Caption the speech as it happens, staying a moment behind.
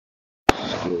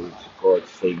Glory to God,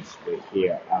 saints. We're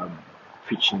here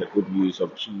preaching the good news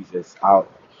of Jesus out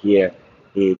here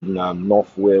in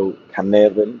North Wales,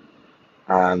 CAERNARFON,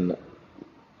 and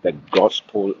the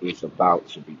gospel is about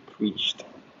to be preached,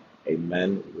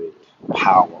 amen, with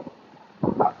power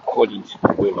according to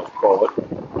the will of God.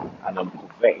 And I'm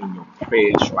converting your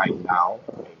prayers right now,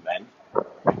 amen.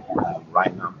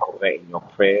 Right now, I'm converting your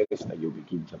prayers that you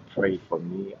begin to pray for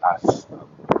me as I'm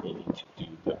beginning to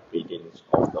do the biddings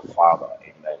of the Father.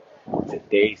 Amen.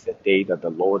 Today is the day that the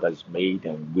Lord has made,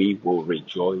 and we will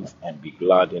rejoice and be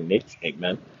glad in it.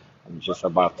 Amen. I'm just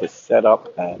about to set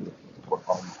up and put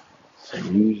on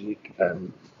some music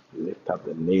and lift up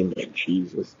the name of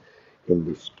Jesus in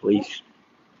this place.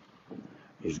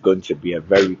 It's going to be a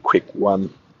very quick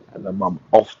one, and then I'm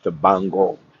off to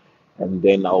Bangor, and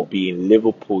then I'll be in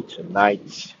Liverpool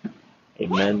tonight.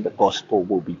 Amen. The gospel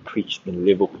will be preached in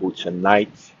Liverpool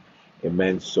tonight.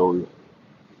 Amen. So you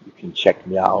can check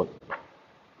me out.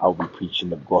 I'll be preaching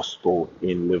the gospel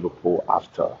in Liverpool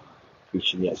after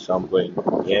preaching it. So I'm going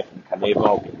here from CAERNARFON,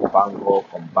 I'll be in Bangor,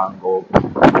 from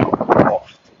Bangor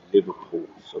off to Liverpool.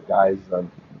 So guys,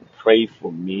 pray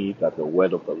for me that the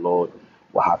word of the Lord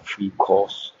will have free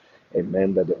course.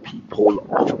 Amen. That the people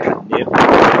of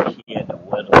CAERNARFON will hear the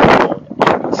word of the Lord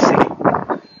and be saved.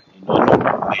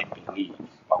 Not men believe,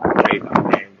 but we pray that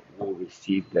men will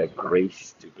receive the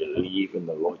grace to believe in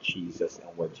the Lord Jesus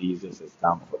and what Jesus has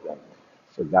done for them.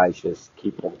 So guys, just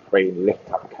keep on praying, lift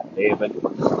up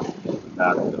CAERNARFON,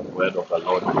 that the word of the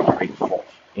Lord will break forth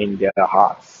in their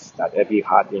hearts, that every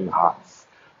hardened heart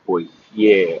will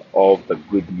hear of the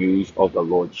good news of the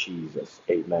Lord Jesus.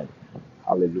 Amen.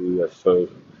 Hallelujah. So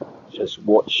just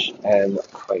watch and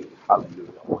pray.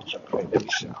 Hallelujah. Watch and pray. Let me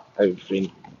see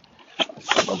everything.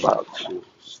 I'm about to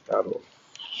start off.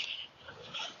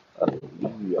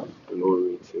 Hallelujah.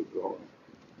 Glory to God.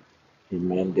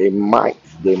 Amen. They might.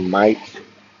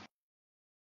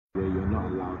 Yeah, you're not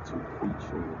allowed to preach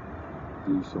or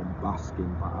do some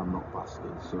basking, but I'm not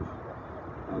basking. So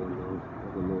I don't know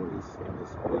what the Lord is in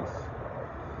this place.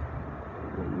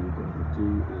 What we're going to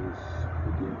do is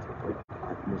begin to put the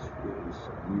atmosphere with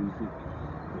some music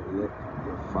and let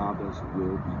the Father's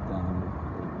will be done.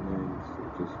 Amen.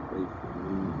 So just pray for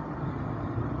me.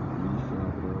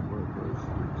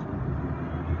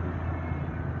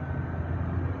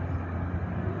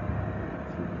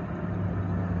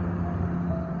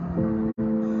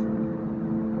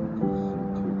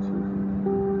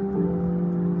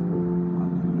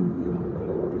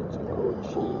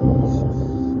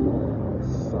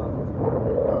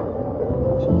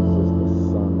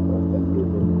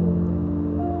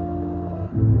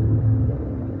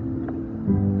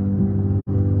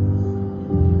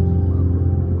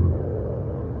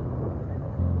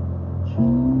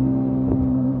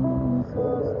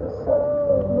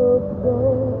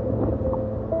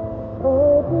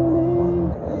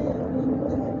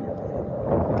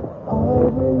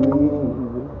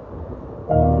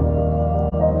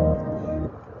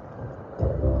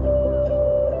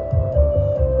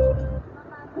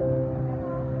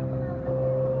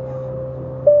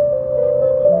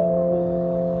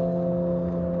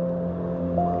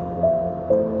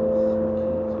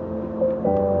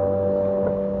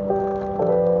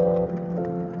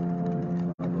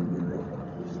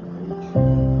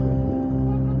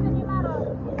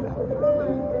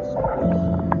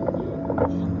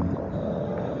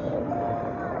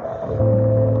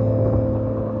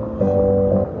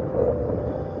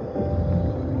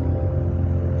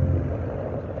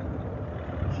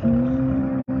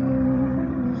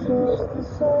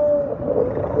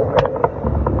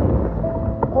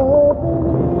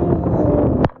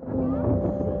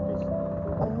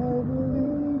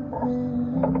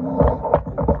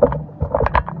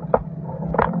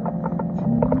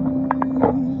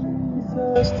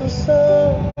 The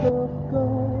Son of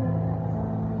God,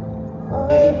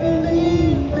 I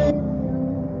believe in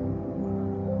you.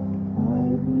 I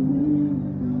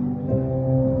believe in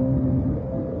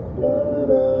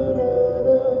you.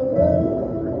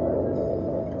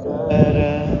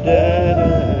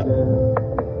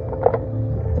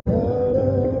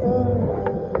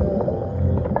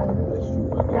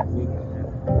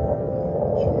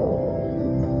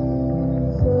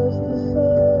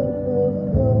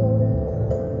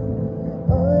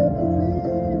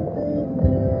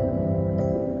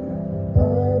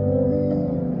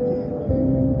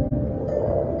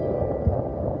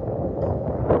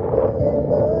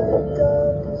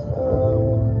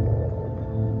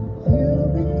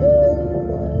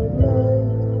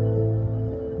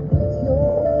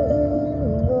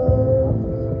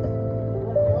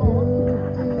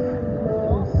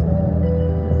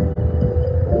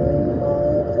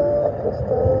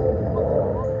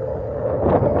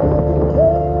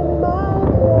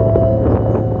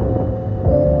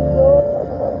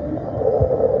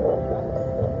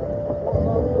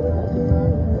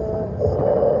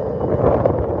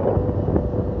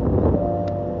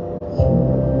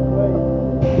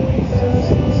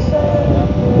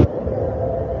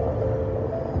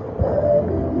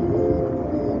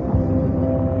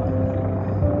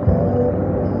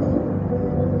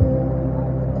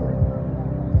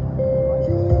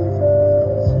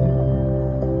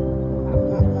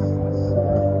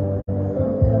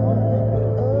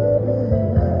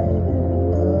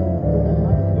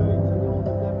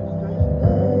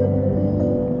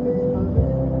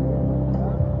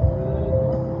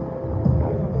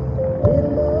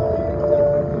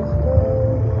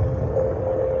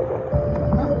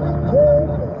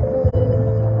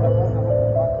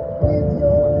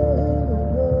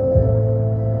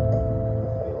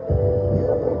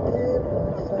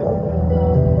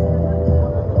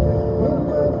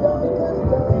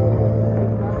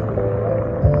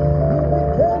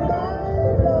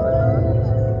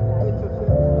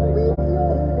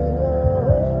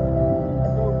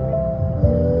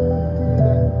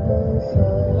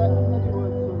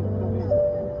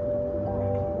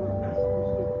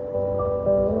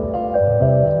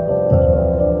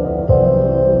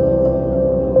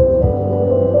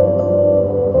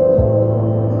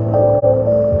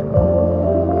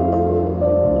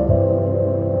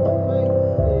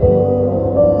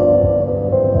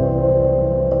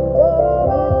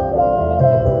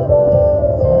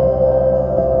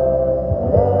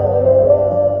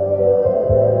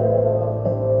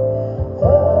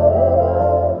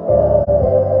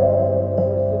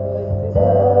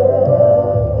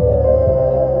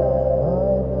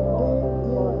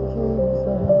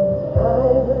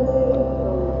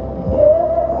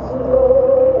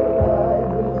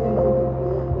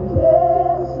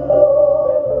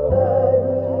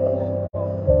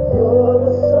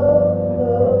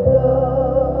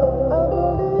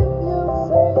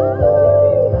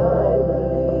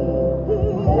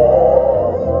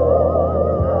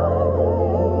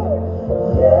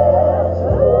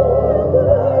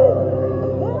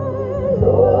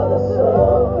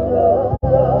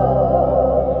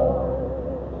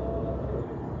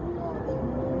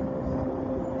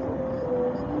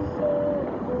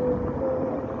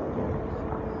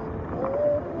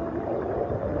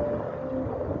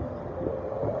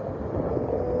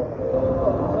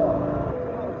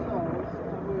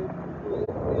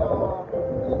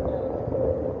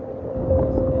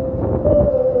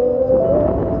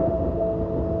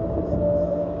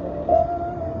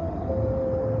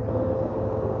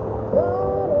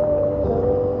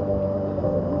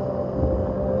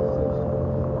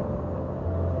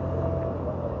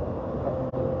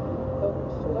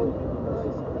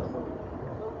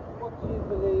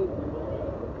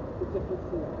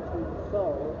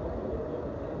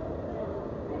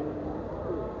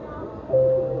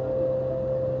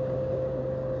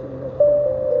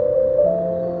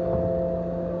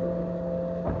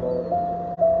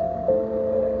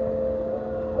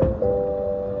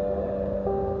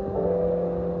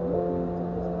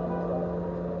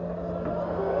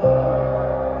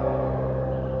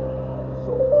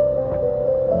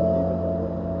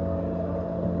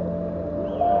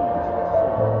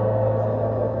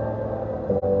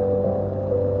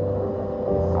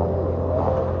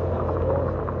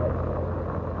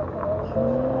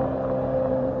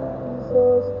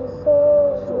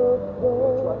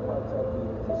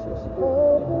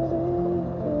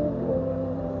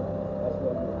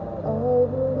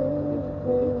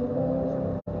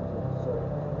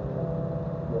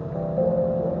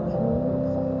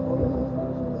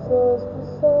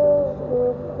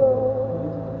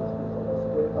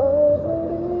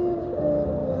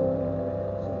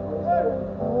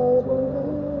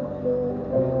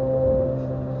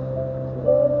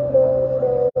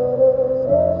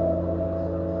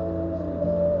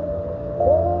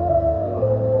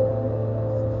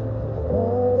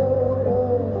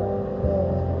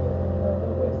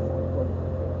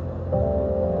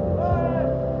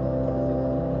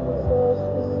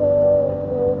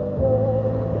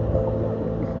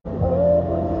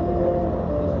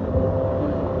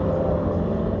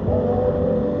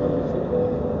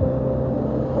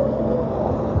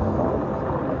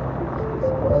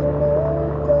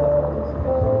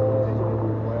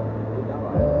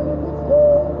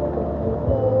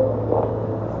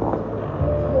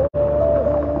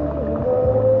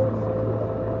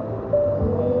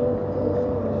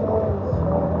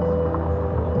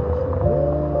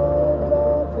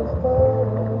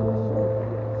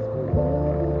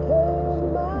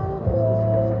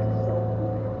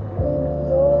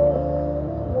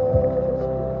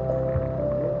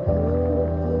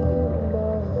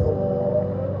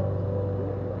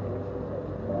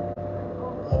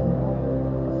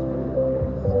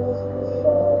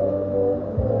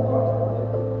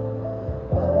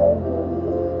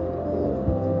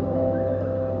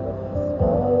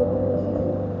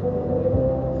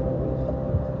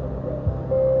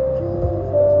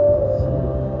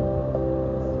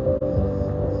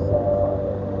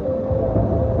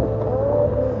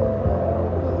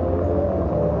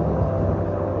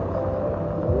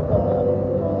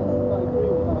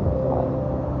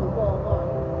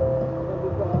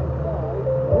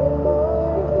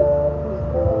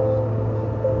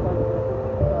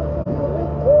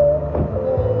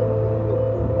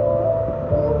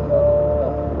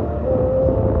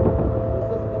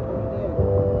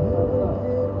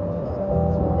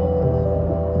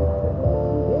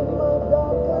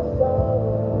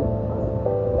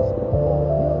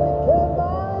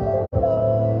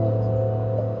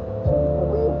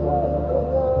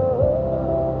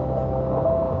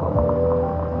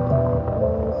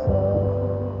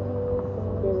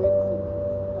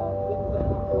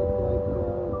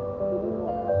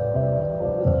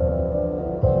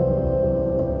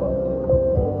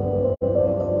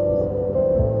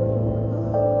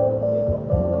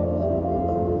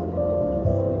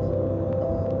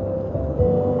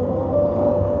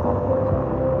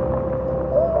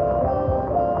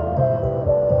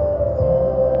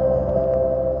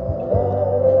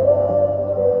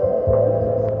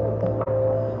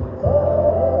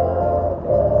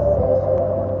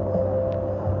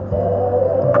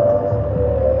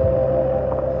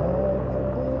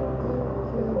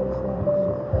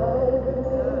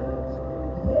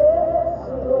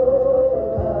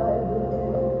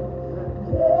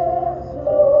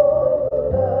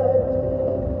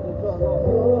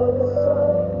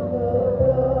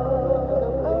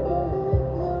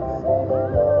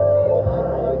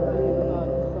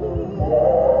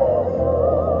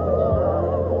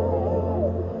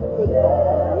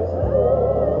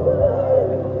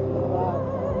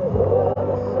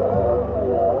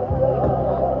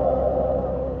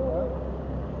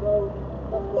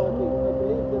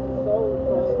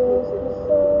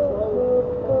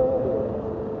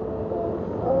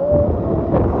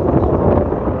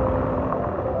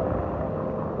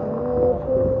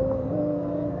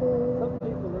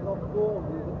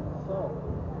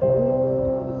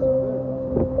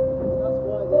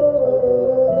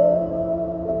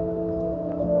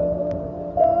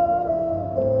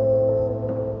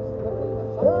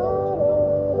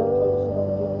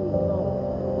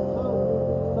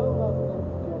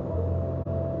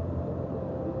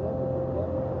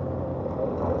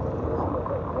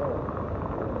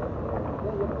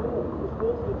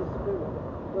 fills with the Spirit.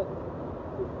 But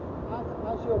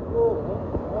as you're born,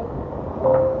 right,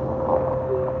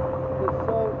 the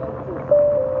soul enters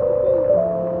the baby.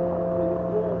 So you're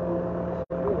born with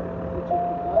spirit, which is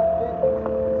the bad bit.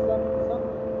 Some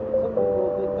people,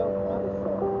 they don't have a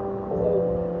soul. So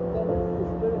then the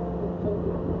spirit is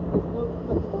totally, there's no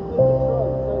control.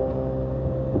 So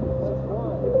that's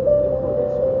why. Okay,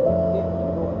 so if you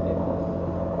know a difference,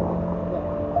 Yeah.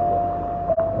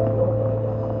 nobody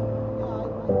does. Yeah, I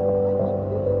believe that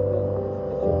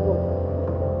because you're born.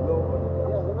 Nobody does.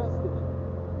 Yeah, the rest of you.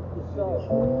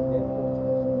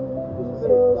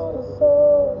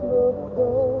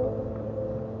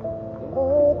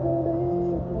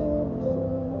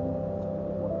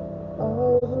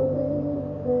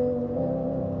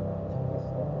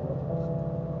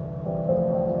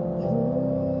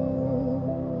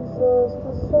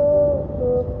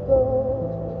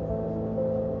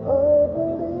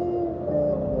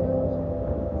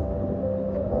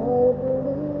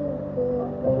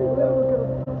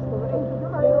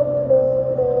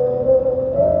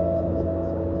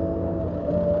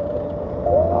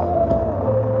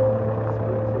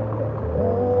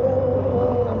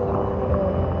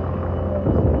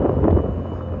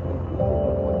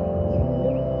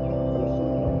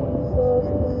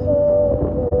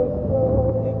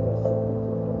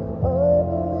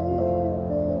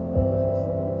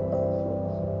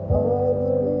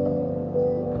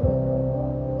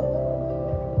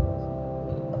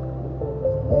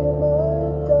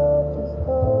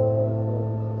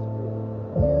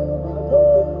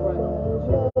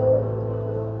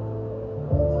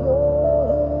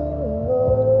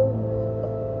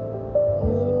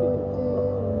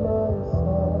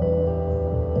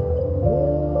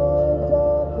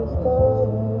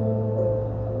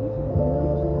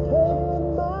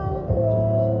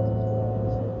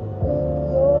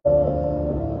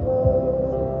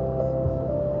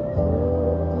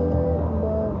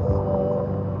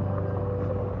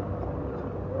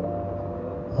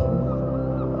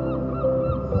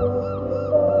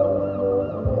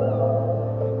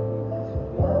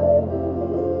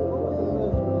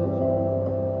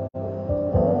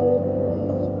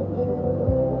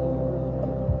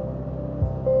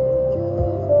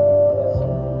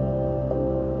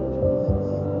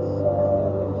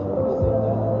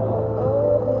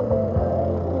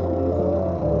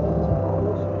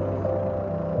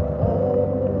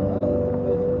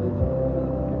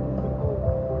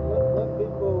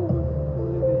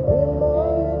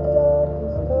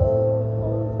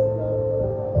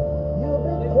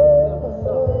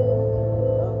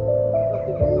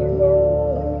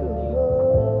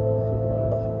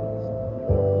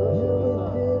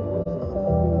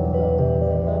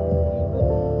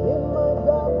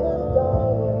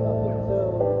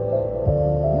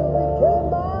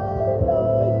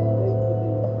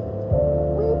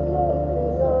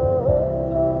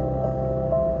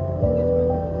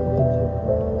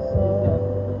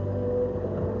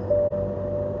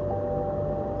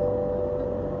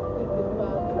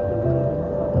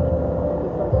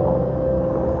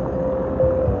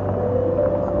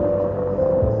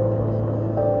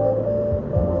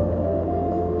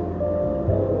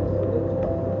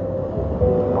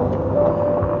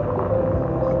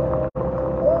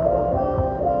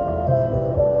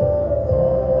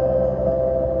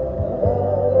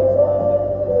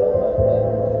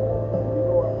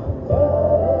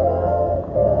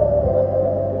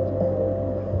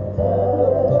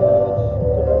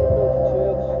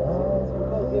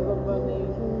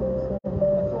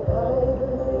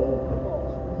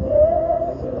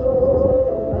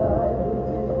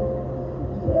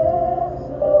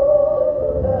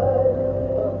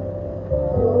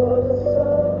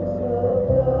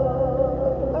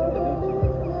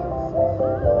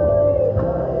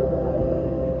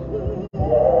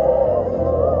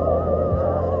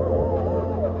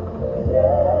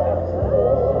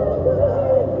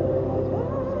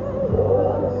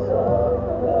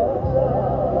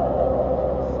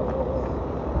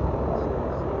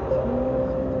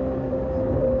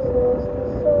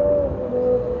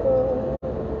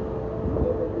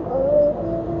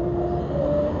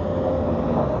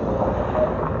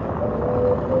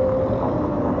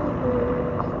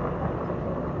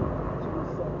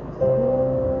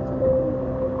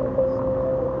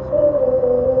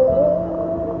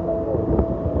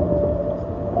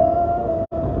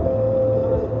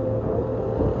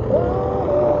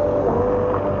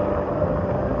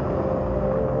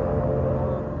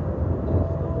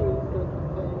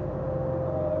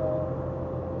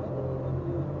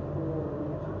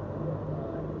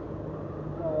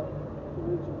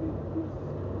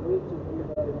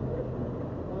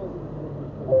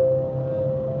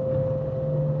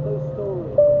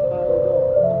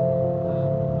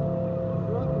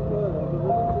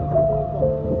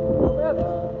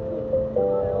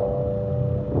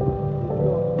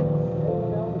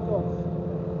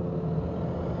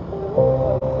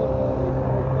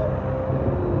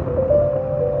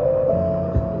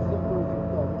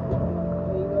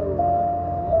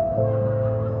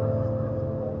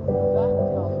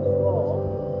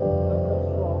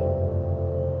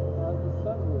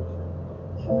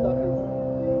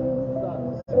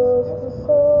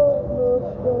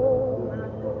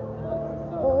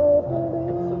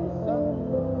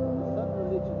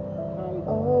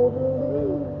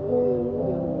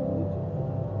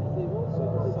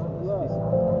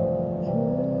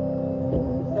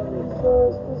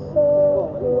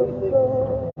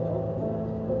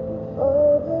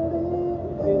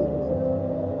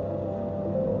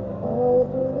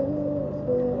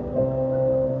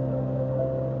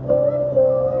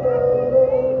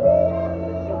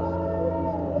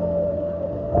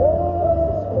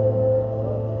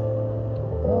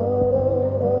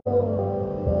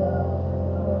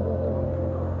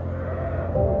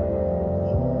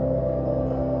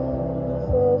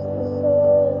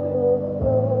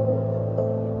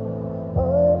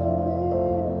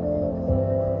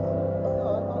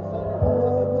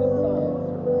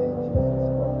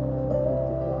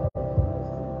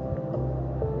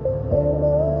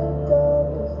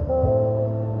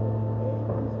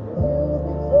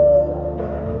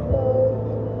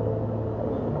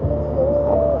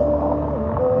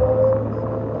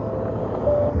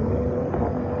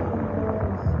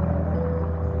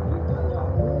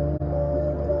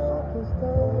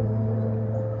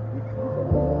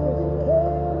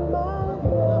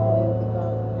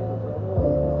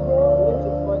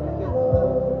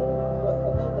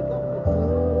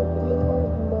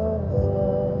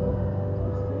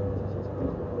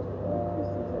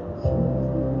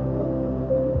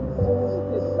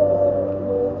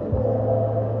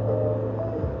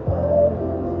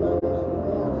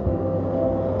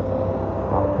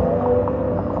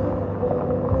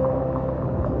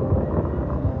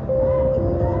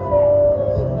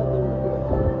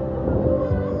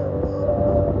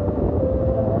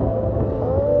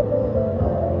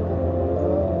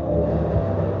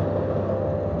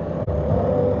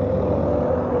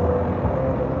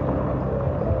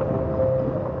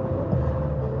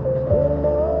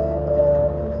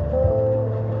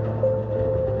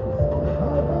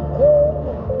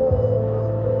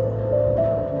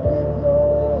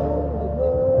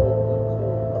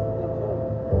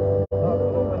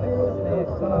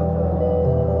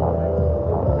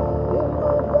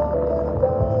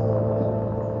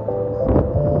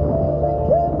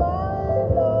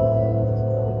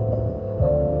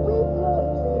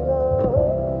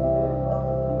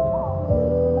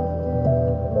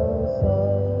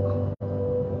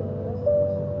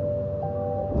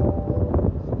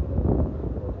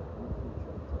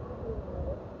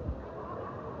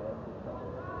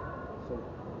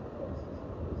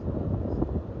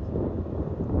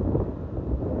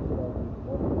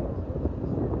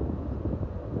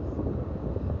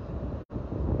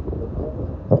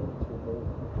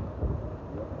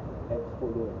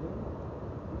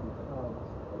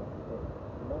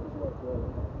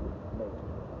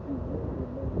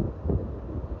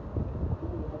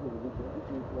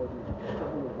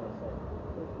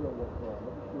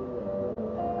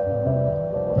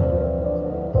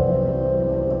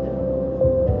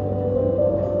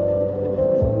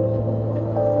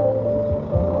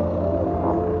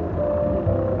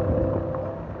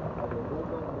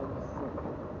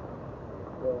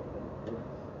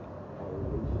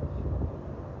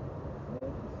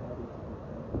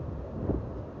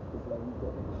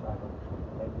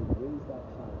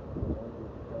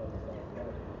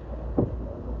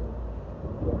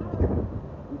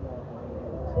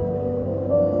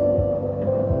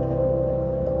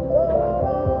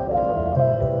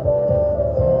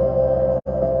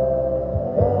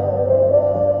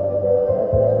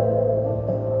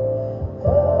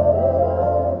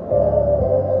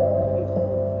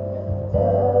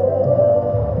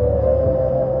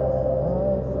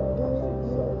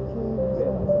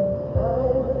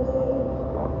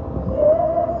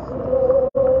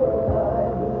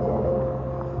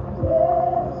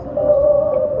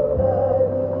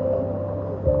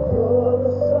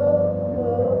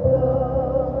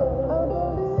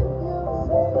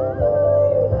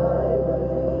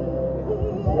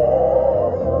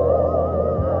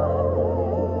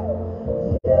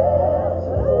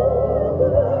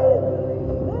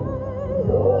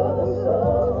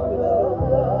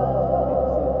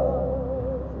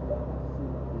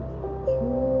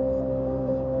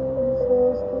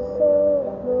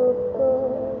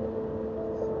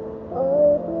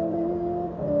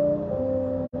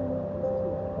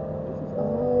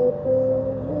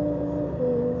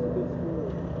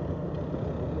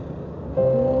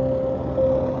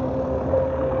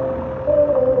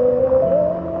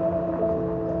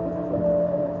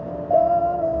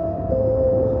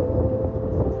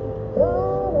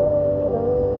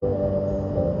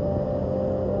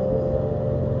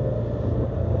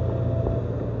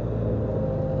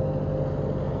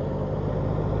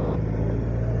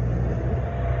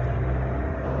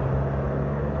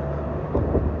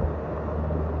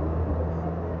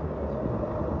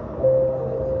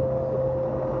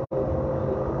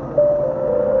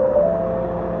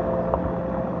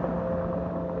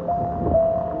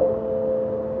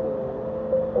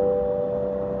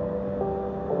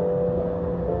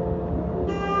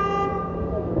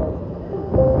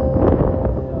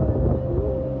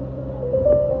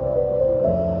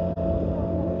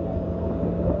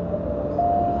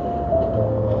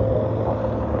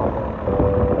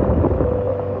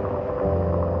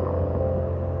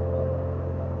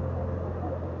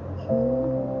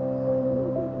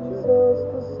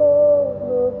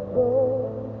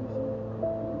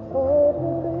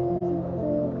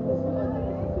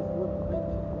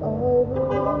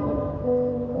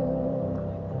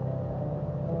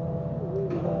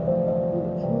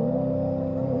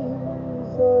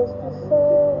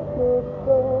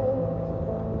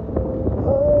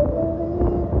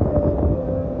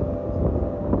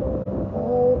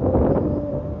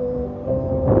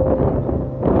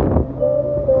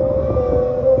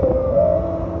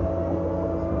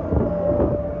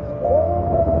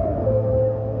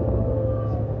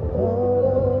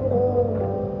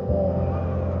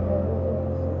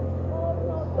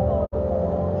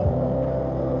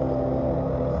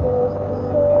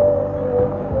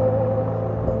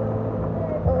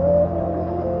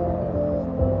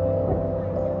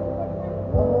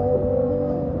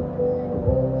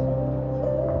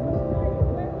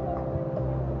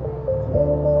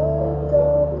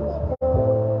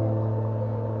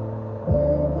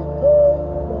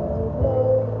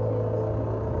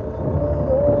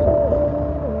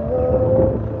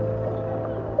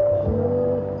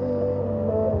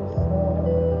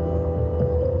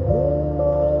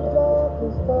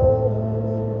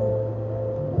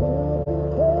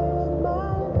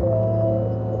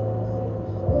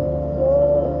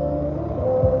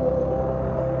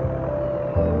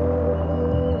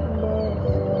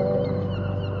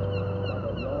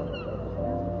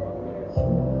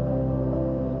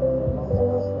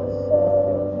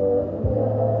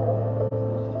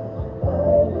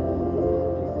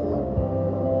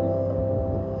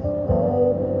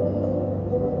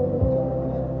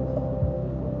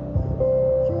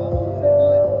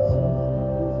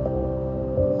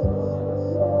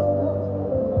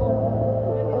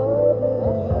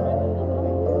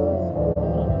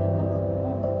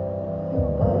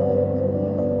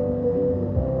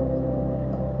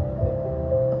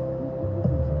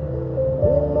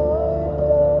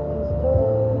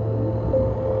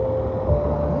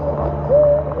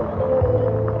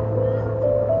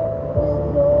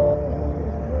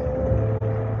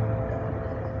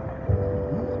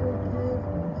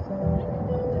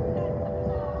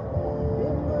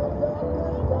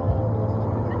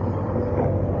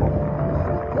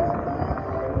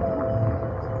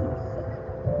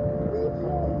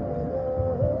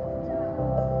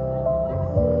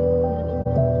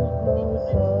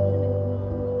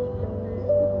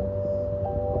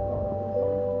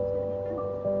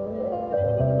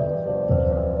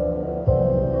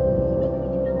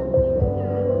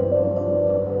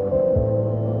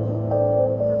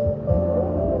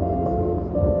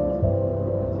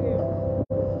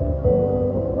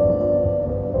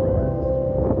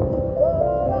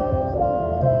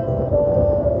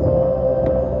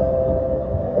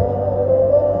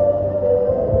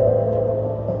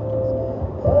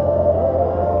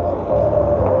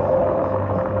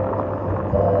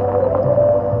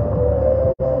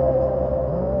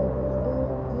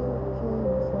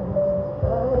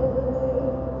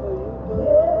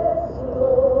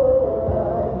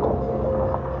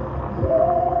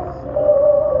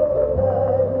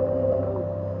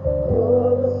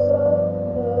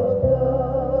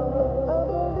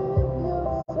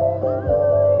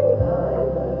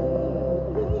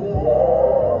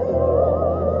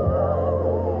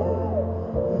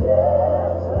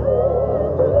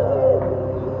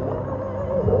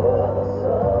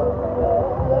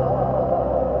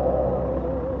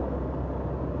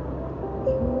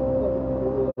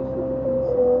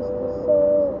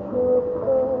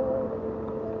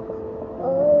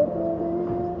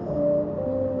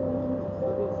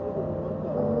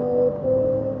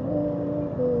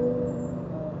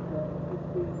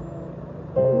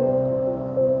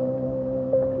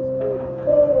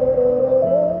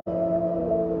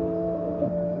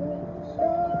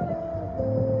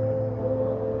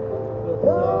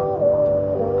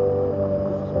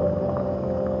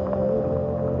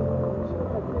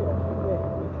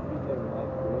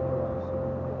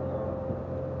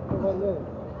 I learned?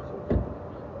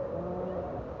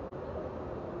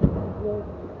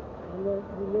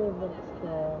 You learn that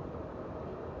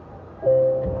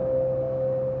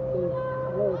there's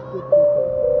a lot of good people.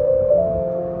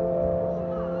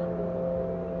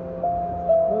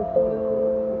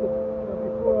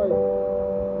 Before I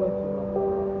went to London,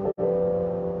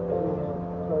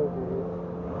 12 years,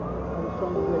 I was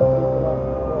trying to bring people up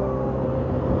to God.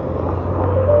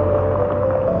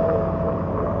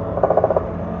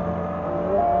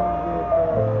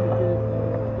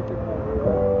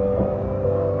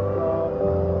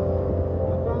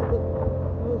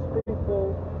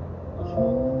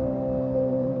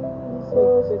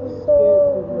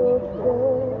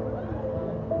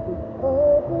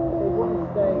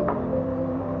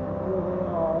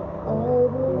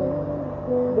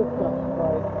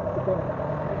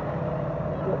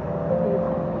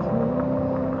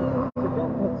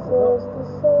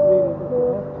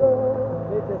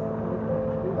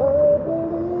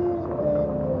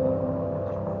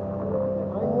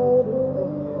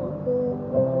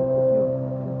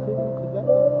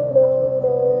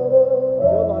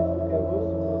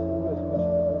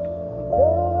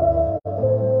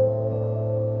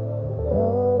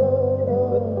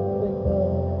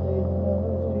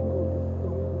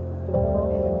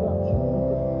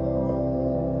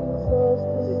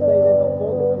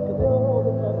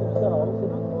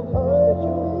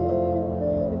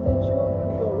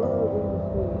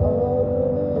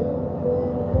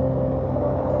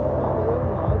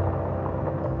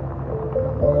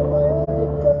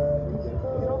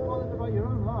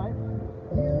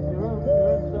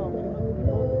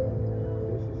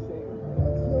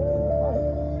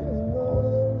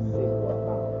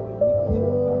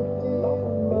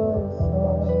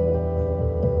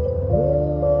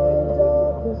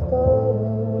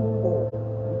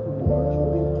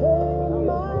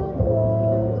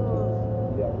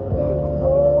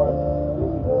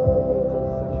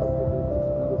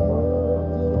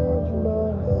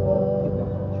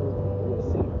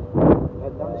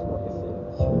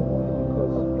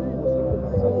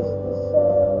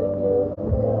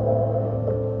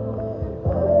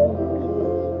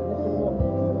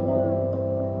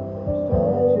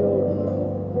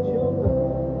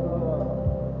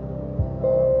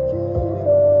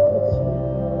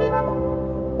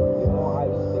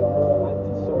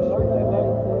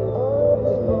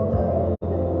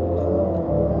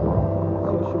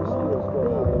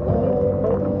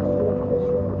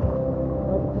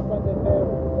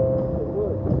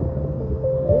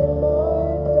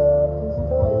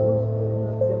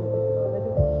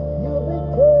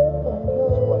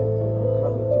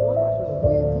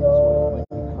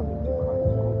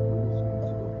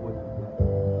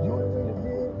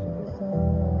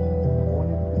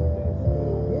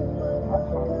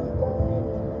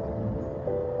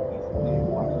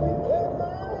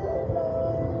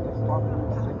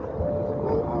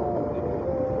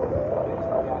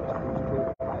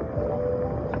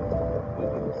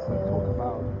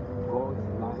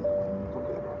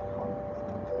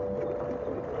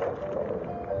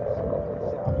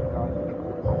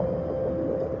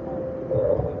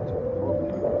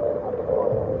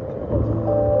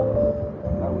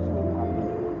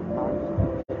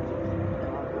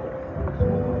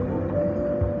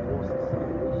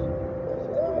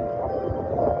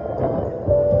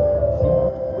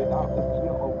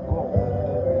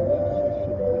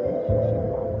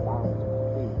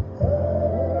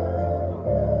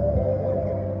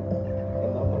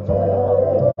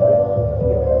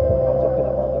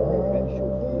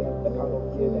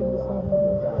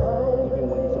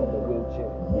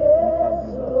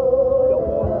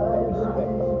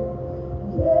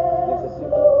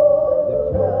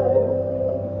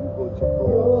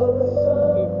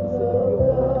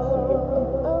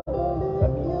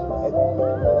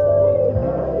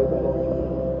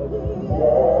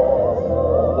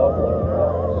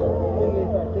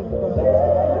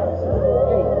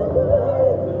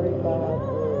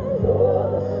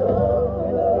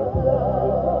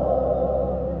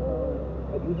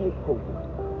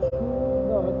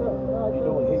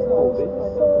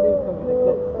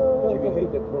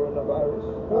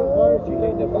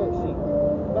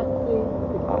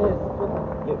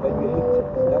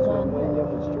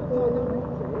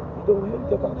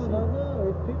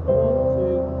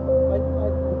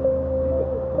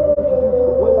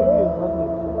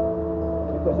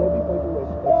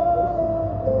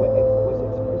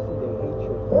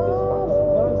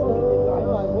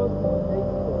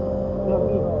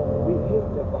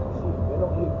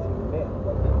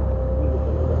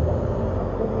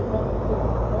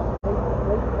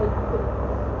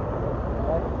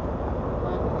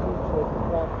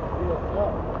 to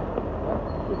yourself. Right?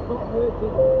 It's not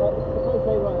hurting. Like if I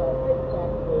say, right, I hate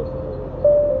that person or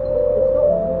whatever, it's not.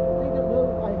 They don't know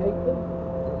I hate them.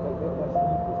 Like my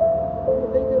sneakers.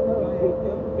 They don't know I hate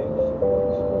them. Eventually destroys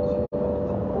humanity.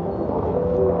 People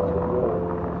will go to war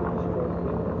to destroy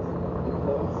humans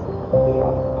because they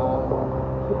are criminals.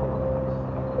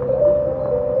 And that is what God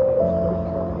says. First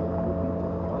trophy would be to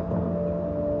fight people.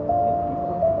 And if you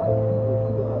can't fight people, if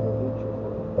you don't have hatred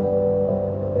for them,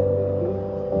 then the hate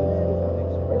is an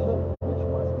expression which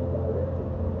must be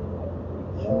directed at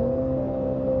preach.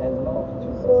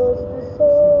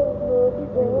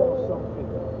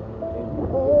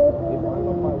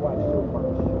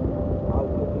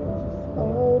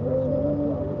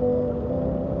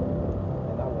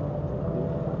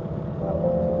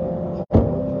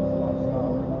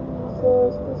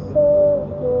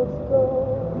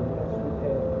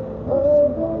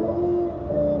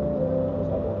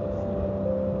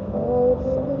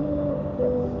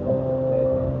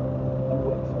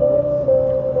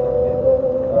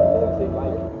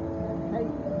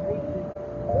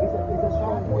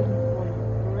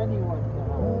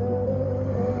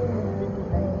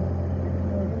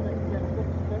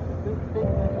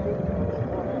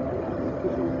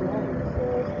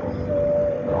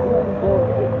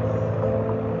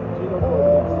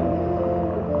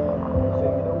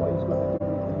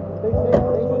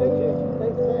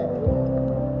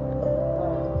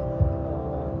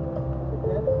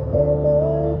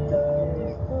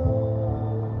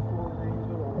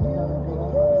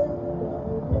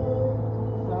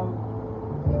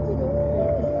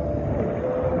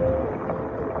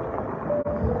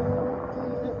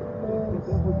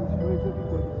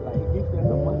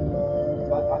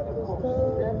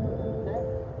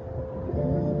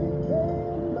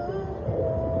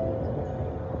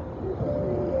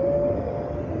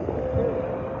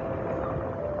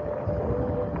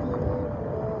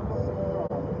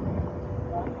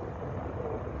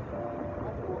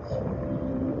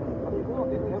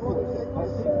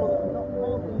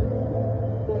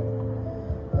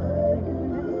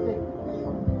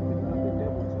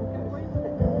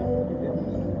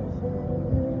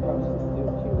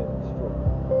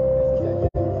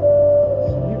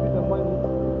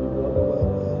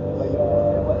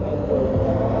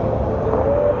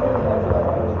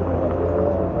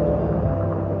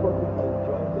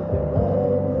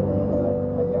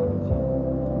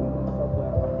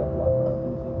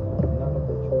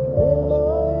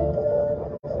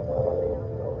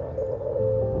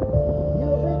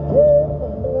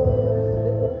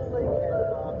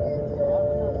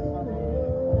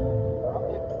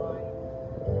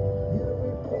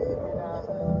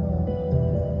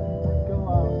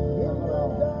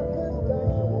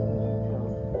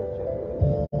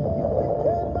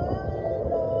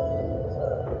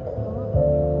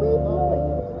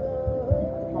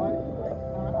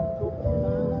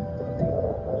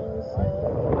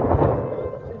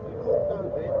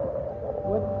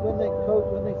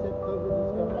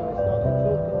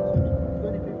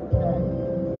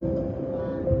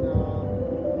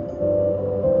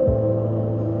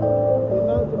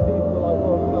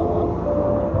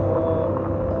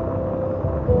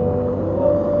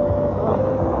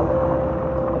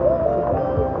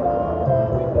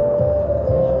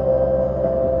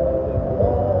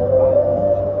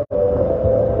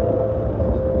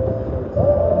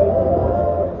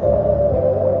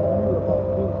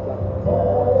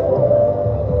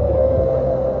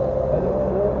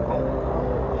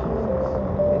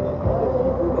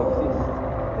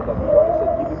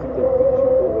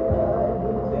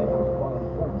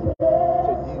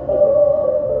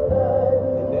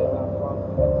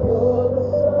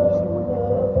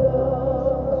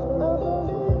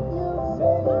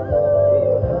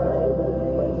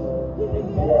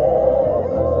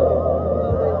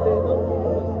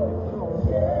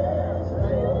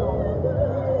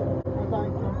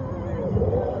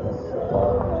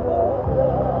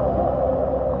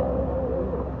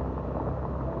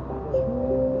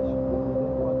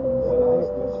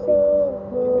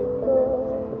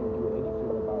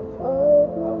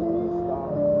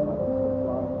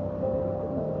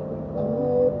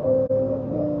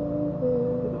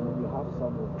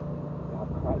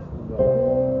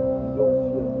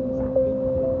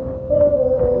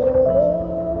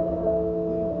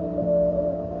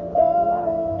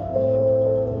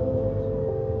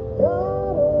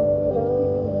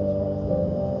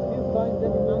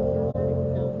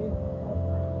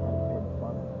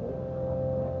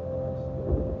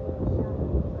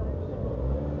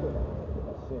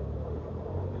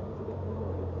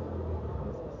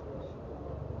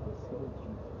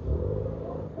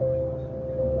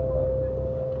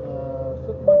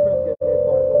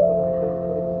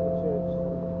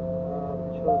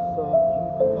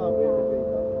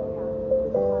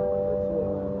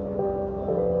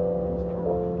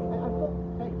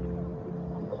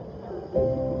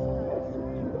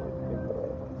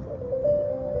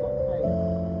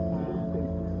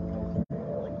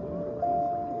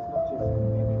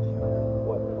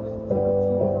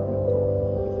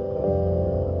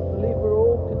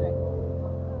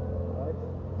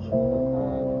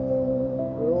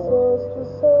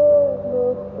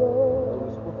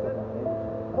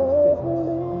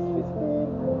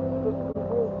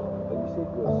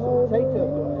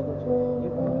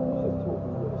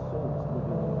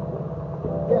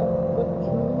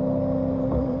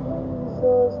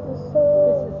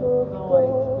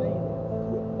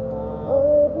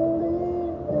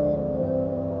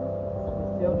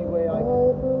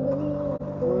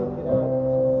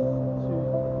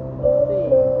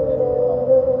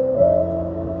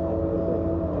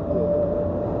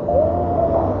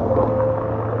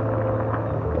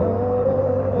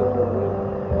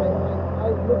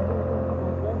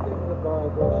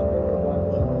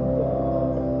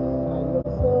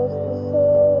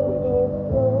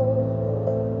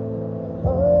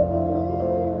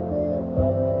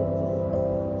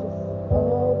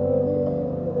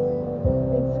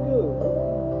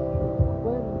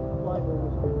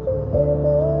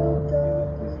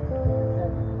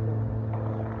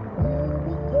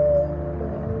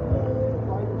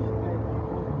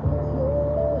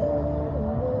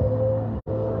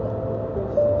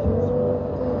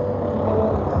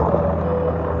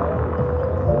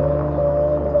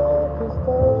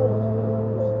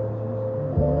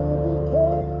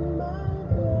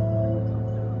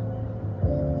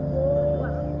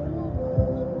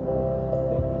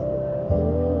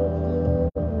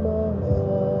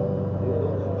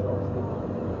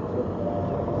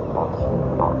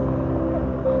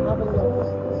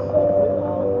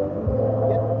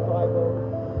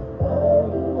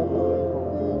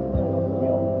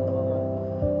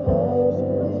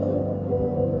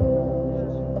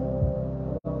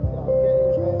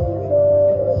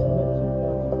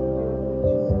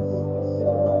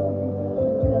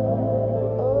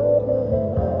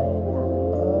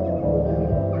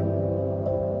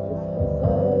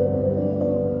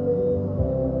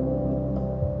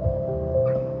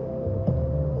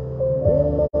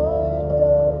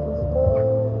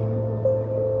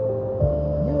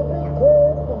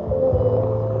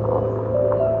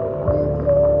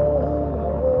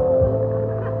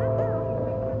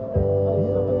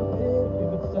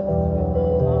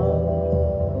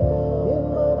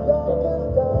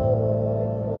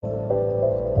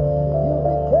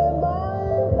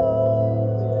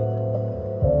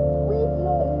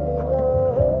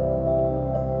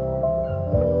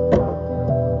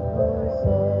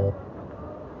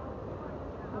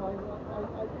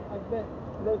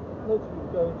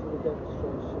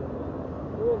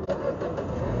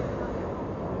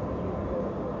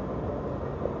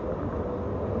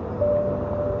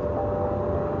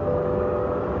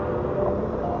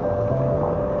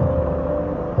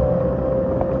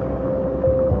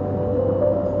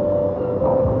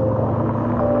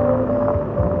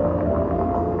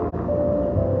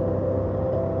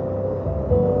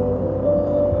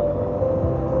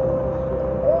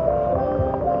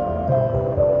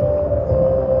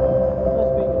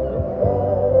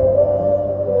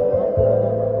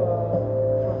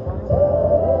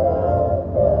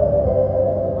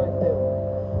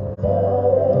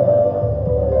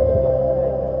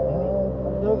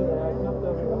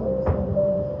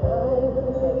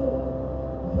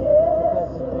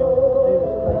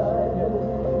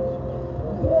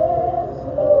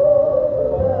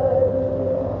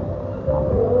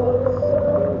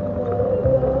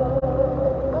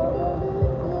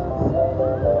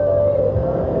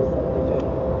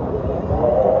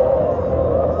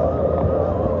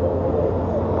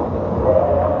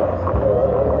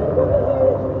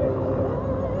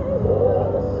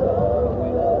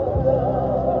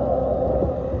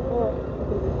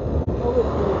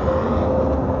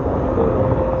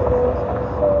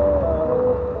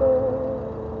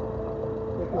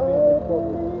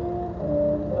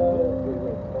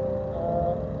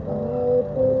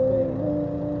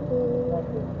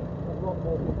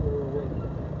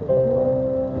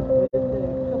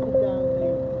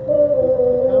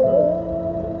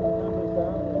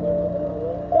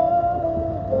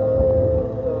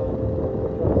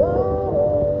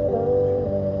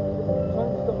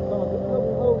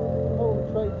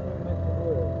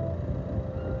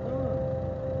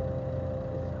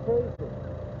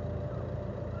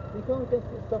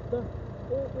 desperate stuff done.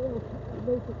 All the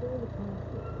notice all the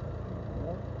council. You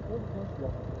know, all the council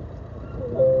officers. All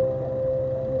the local council.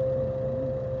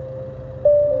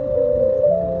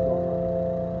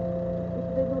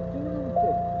 They're not doing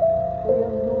anything. They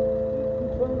are not. You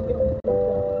try and get them to do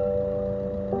stuff.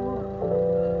 You can't.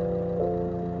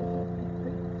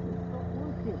 It's not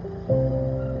working.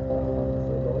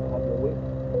 So Lord, have your way.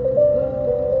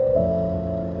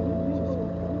 People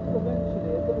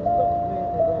eventually are going to stop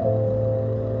paying their rent.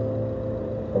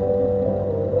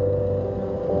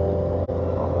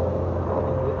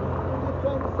 They're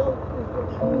trying to sell. There's got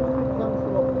huge big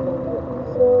council office over there.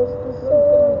 Close down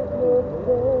for people.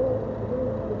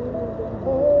 They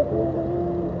won't all down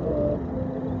here.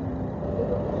 They've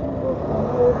got two more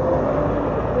councils. They're trying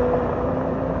to sell that one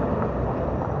up there for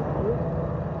 2 million quid.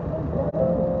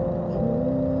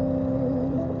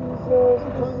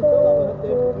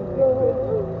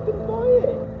 Who's going to buy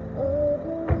it?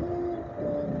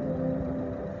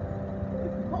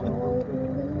 It's not.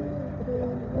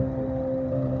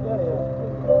 Yeah.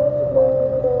 We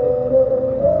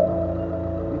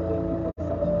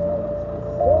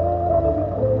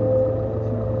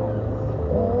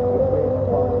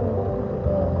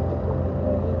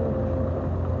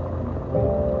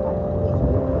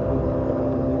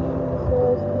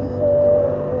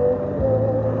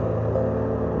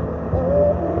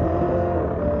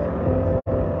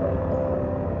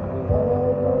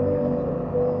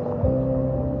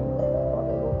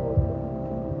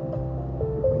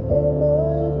thank you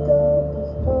for such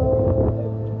a time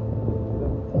as this. Father, we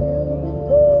commit this into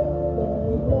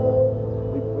your hands.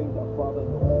 We pray that Father,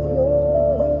 Lord, you will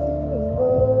come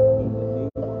in the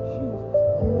name of Jesus.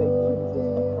 We pray and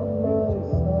activate the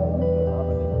basic regulations of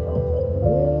the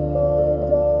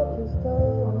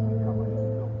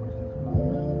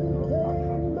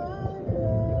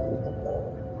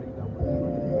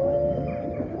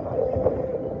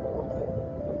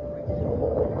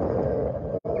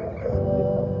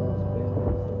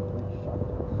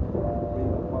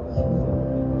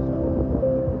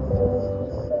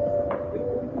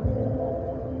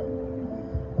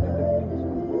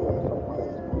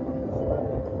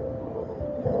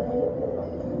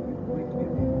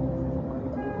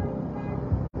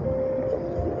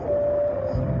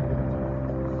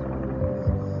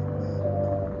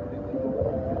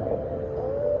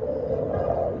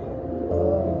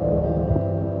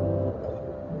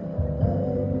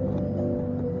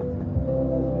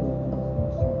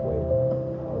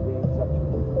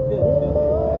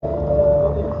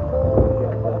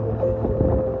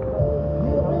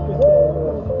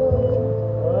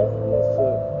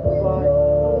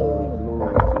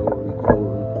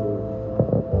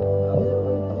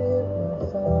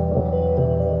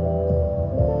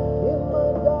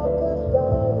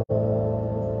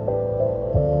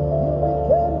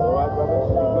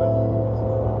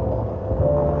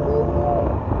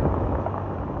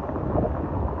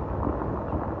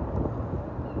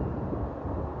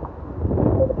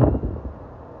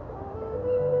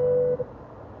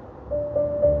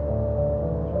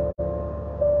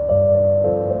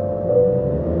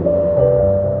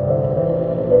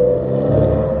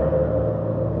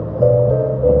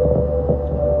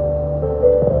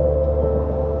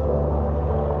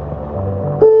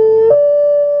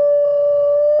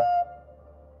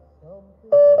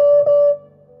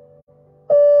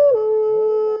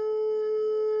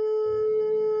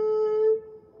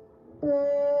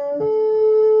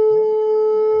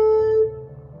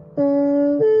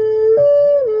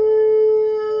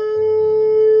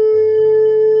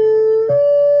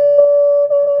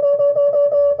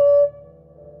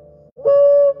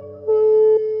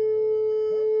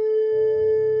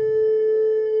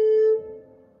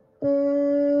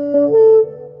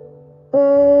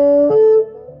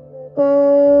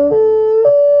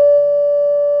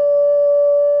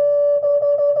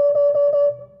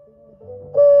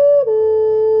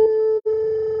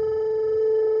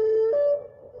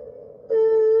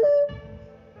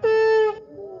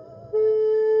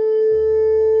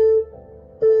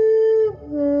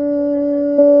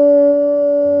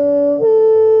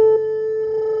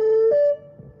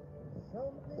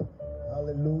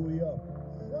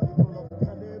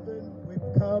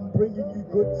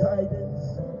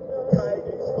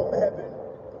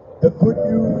The good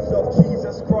news of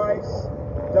Jesus Christ,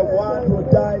 the one who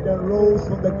died and rose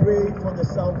from the grave for the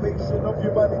salvation of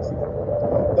humanity.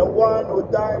 The one who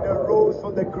died and rose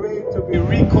from the grave to be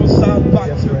reconciled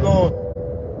back to God.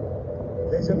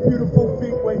 There's a beautiful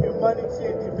thing when humanity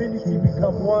and divinity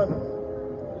become one.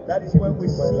 That is when we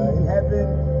see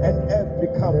heaven and earth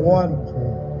become one.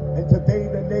 And today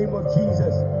in the name of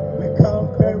Jesus, we come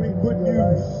bearing good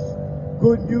news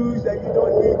good news that you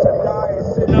don't need to die a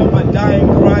sinner, but die in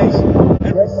Christ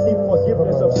and receive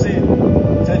forgiveness of sin.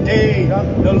 Today,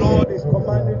 the Lord is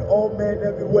commanding all men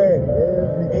everywhere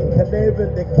in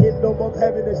Carnarvon, the kingdom of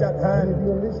heaven is at hand.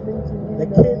 The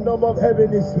kingdom of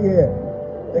heaven is here.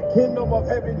 The kingdom of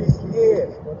heaven is here.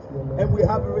 And we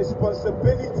have a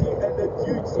responsibility and a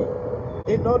duty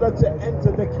in order to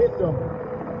enter the kingdom.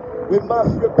 We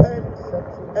must repent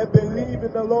and believe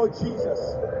in the Lord Jesus.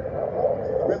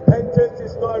 Repentance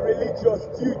is not a religious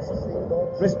duty,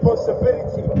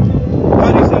 responsibility,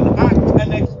 but it's an act,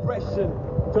 an expression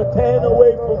to turn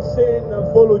away from sin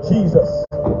and follow Jesus.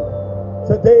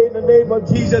 Today, in the name of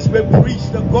Jesus, we preach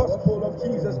the gospel of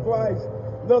Jesus Christ,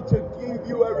 not to give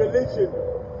you a religion,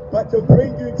 but to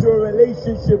bring you into a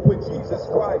relationship with Jesus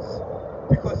Christ,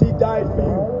 because he died for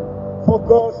you. For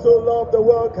God so loved the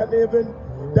world, Carnarvon,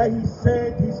 that he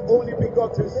sent his only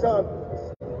begotten Son.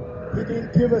 He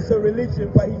didn't give us a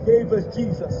religion, but he gave us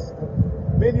Jesus.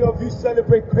 Many of you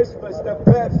celebrate Christmas, the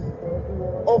birth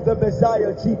of the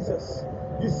Messiah, Jesus.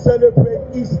 You celebrate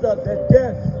Easter, the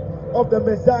death of the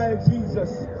Messiah,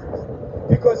 Jesus,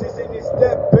 because it's in his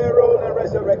death, burial, and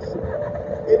resurrection.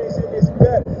 It is in his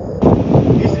death,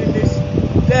 it's in his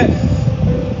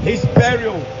death, his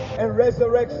burial, and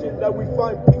resurrection that we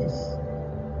find peace.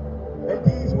 And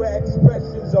these were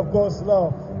expressions of God's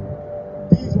love.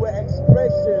 These were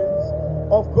expressions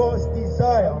of God's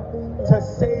desire to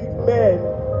save men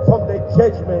from the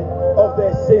judgment of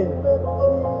their sin.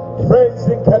 Friends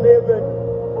in Carnarvon,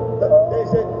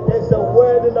 there's a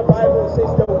word in the Bible that says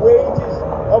the wages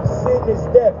of sin is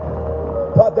death,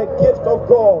 but the gift of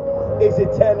God is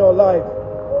eternal life.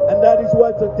 And that is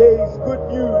what today is good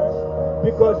news,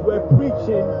 because we're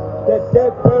preaching the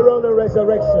death, burial, and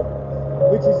resurrection,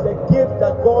 which is the gift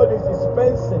that God is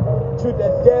dispensing through the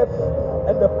death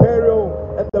and the burial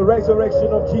and the resurrection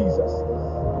of Jesus.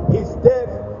 His death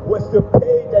was to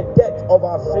pay the debt of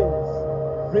our sins.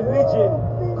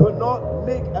 Religion could not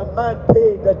make a man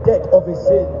pay the debt of his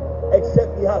sin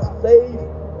except he has faith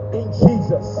in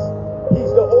Jesus.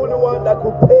 He's the only one that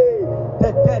could pay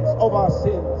the debts of our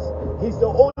sins. He's the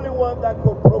only one that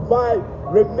could provide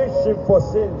remission for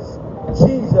sins.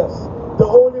 Jesus, the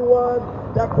only one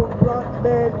that could grant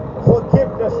men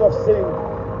forgiveness of sin.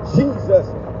 Jesus,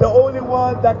 the only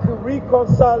one that could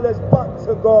reconcile us back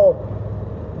to God.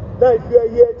 Now, if you're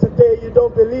here today, you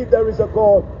don't believe there is a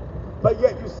God, but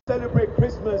yet you celebrate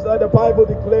Christmas, like the Bible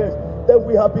declares, then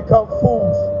we have become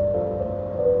fools.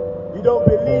 You don't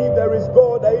believe there is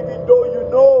God, even though you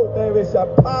know there is a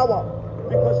power.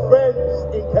 Because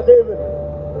friends in Carnarvon,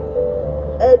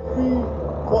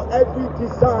 for every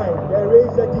design, there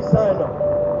is a designer.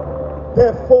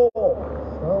 Therefore,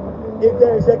 if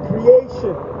there is a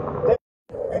creation,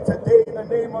 and today in the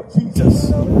name of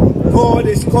Jesus, God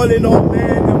is calling on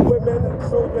men and women and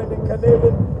children in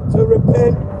Carnarvon to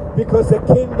repent, because the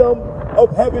kingdom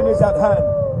of heaven is at hand.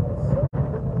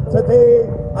 Today,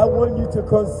 I want you to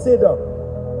consider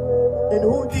in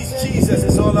who this Jesus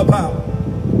is all about.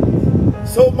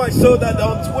 So much so that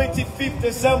on 25th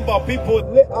December, people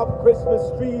lit up Christmas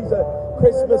trees and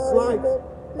Christmas lights,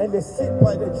 and they sit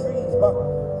by the trees.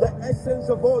 But the essence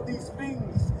of all these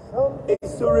things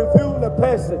is to reveal the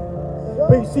person.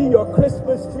 But you see, your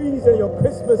Christmas trees and your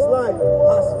Christmas light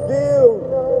has veiled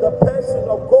the person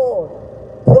of God,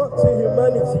 brought to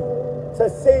humanity to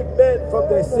save men from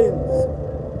their sins.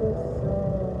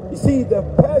 You see, the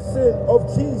person of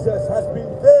Jesus has been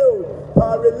veiled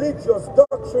by religious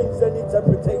doctrines and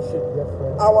interpretation.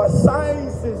 Our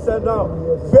sciences are now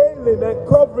veiling and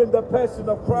covering the person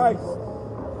of Christ,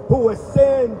 who was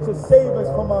sent to save us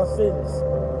from our sins.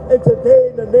 And today,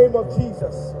 in the name of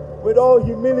Jesus, with all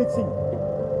humility,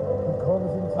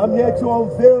 I'm here to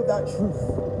unveil that truth.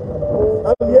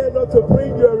 I'm here not to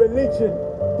bring you a religion,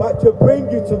 but to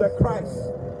bring you to the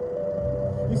Christ.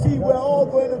 You see, we're all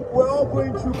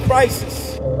going through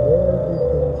crisis.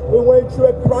 We went through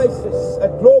a crisis, a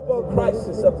global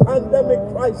crisis, a pandemic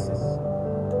crisis.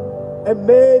 And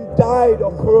men died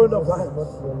of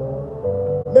coronavirus.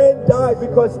 Men died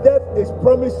because death is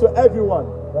promised to everyone.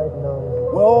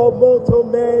 We're all mortal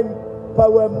men,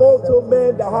 but we're mortal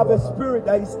men that have a spirit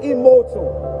that is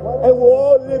immortal. And we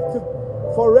all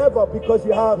live forever because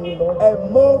we have a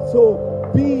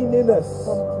mortal being in us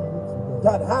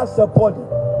that has a body.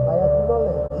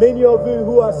 Many of you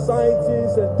who are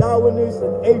scientists and Darwinists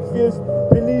and atheists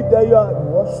believe that you are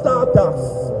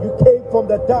stardust. You came from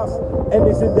the dust, and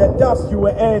it's in the dust you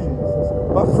will end.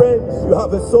 My friends, you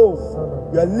have a soul.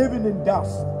 You are living in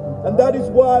dust. And that is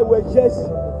why we're just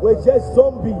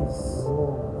zombies.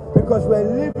 Because we're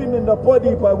living in the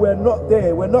body, but we're not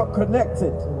there. We're not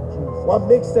connected. What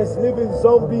makes us living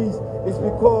zombies It's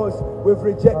because we've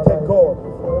rejected God.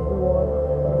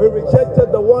 We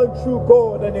rejected the one true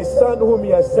God and His Son whom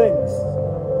He has sent.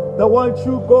 The one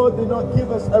true God did not give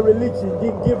us a religion. He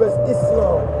didn't give us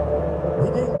Islam. He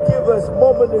didn't give us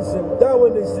Mormonism,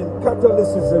 Darwinism,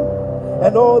 Catholicism,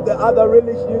 and all the other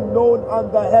religions known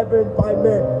under heaven by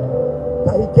men.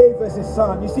 But He gave us His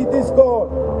Son. You see, this God,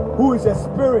 who is a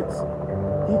spirit,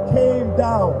 He came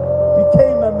down,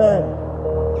 became a man.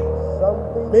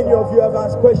 Many of you have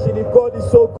asked questions, if God is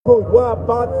so good, why are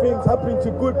bad things happening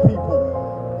to good people?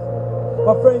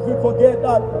 But friends, we forget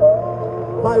that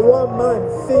by one man,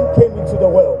 sin came into the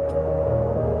world.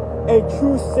 And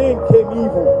through sin came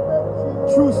evil.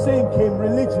 Through sin came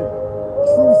religion.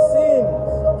 Through sin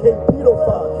came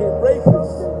pedophiles, came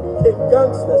rapists, came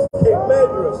gangsters, came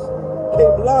murderers,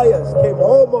 came liars, came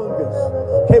whoremongers,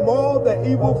 came all the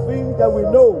evil things that we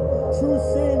know. Through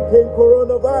sin came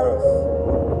coronavirus.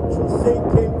 Through sin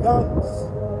came guns.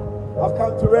 I've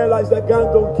come to realize that guns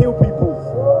don't kill people,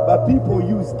 but people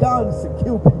use guns to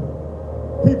kill people.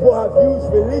 People have used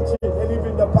religion and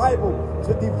even the Bible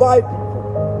to divide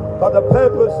people. But the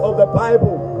purpose of the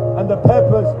Bible and the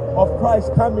purpose of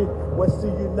Christ coming was to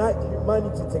unite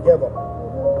humanity together.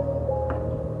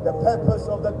 The purpose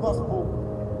of the gospel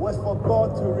was for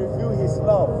God to reveal His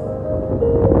love.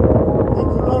 He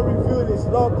could not reveal His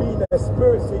love being a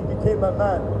spirit, so He became a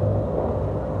man.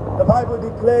 The Bible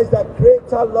declares that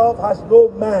greater love has no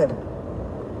man.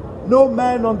 No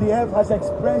man on the earth has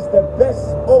expressed the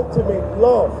best ultimate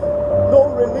love. No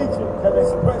religion can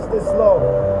express this love.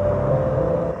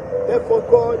 Therefore,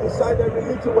 God decided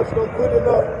religion was not good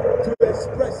enough to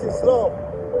express His love,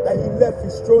 that He left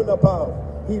His throne above.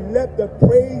 He left the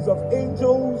praise of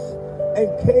angels and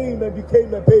came and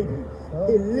became a baby.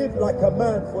 He lived like a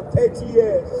man for 30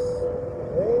 years.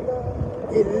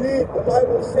 He lived, the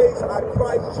Bible says, at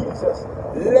Christ Jesus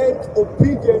learned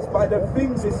obedience by the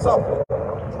things He suffered.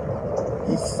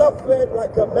 He suffered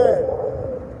like a man,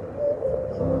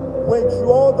 went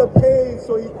through all the pain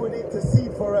so He could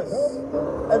intercede for us.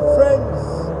 And friends,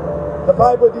 the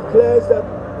Bible declares that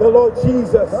the Lord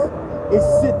Jesus is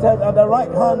seated at the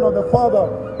right hand of the Father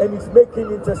and is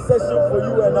making intercession for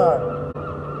you and I.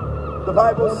 The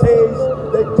Bible says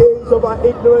the days of our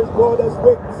ignorance God has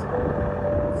waked.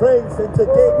 Friends, and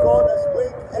today God has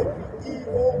waked every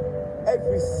evil,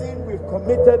 every sin we've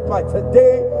committed. By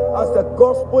today, as the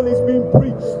gospel is being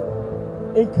preached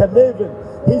in Carnarvon,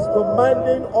 He's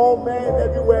commanding all men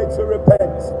everywhere to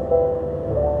repent.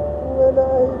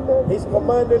 He's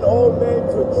commanding all men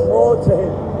to draw to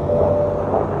Him,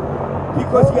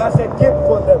 because He has a gift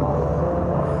for them.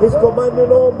 He's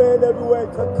commanding all men everywhere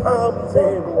to come to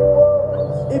Him.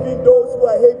 Even those who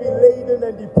are heavy laden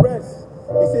and depressed,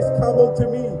 He says, come unto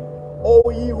me,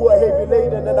 all ye who are heavy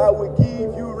laden, and I will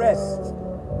give you rest.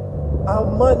 Our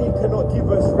money cannot give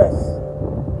us rest.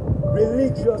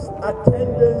 Religious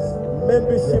attendance,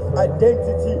 membership,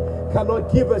 identity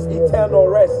cannot give us eternal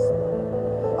rest.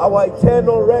 Our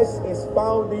eternal rest is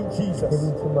found in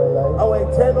Jesus. Our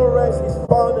eternal rest is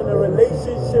found in a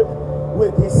relationship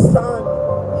with His Son,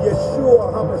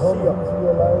 Yeshua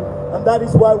HaMashiach. And that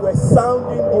is why we're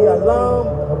sounding the alarm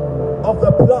of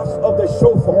the blast of the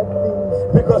Shofar.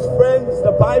 Because, friends,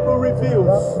 the Bible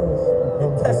reveals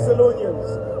in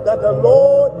Thessalonians that the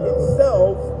Lord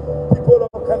Himself, people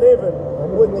of Carnarvon,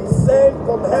 will descend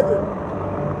from heaven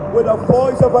with the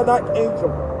voice of an archangel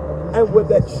and with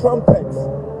the trumpet.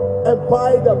 And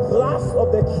by the blast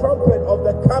of the trumpet of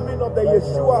the coming of the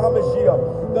Yeshua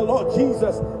HaMashiach, the Lord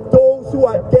Jesus, those who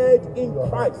are dead in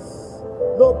Christ,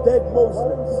 not dead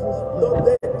Muslims, not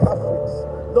dead Catholics,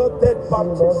 not dead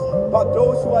Baptists, but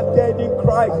those who are dead in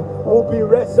Christ will be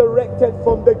resurrected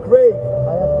from the grave.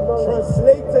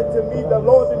 Translated to me, the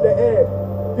Lord in the air,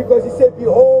 because He said,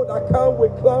 behold, I come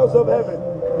with clouds of heaven,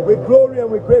 with glory and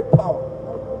with great power.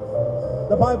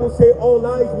 The Bible says all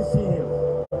eyes will see Him.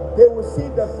 They will see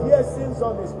the piercings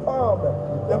on His palm,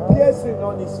 the piercing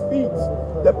on His feet,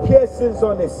 the piercings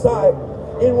on His side.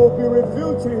 It will be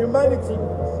revealed to humanity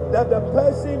that the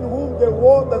person whom they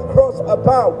wore the cross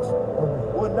about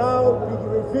will now be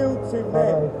revealed to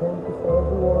men.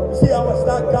 You see, I was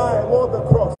that guy, I wore the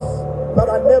cross, but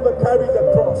I never carried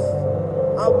the cross.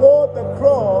 I wore the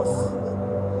cross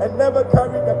and never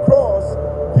carried the cross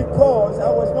because I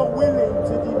was not willing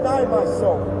to deny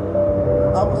myself.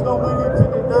 I was not willing to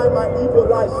deny my evil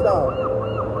lifestyle,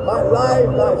 my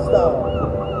lying lifestyle,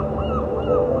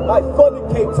 my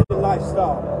fornicating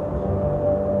lifestyle,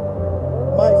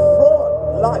 my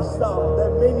fraud lifestyle.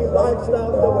 There are many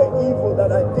lifestyles that were evil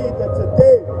that I did that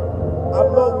today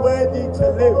I'm not worthy to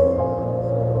live.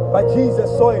 But Jesus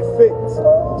saw it fit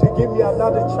to give me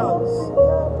another chance.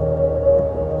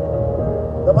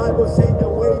 The Bible says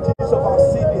the wages of our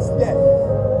sin is death.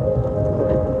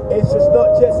 It's just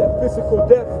not just a physical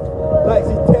death, but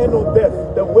it's eternal death.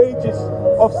 The wages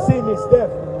of sin is death.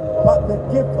 But the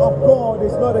gift of God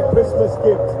is not a Christmas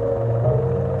gift.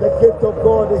 The gift of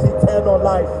God is eternal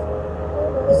life.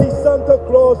 You see, Santa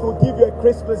Claus will give you a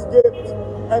Christmas gift,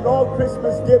 and all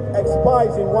Christmas gift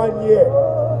expires in 1 year.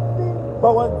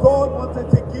 But when God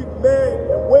wanted to give men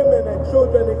and women and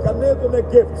children in Canadian a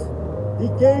gift, He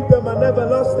gave them an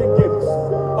everlasting gift,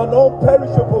 an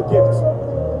unperishable gift.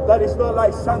 That is not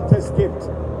like Santa's gift.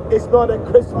 It's not a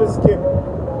Christmas gift.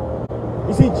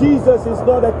 You see, Jesus is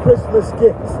not a Christmas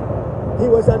gift. He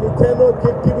was an eternal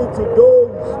gift given to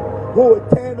those who would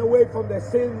turn away from their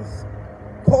sins,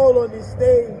 call on His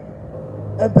name,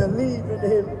 and believe in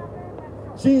Him.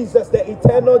 Jesus, the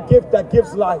eternal gift that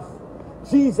gives life.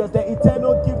 Jesus, the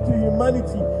eternal gift to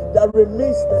humanity that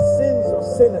remisses the sins of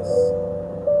sinners.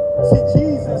 See,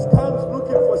 Jesus comes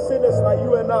looking for sinners like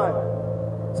you and I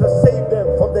to save them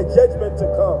from the judgment to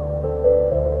come.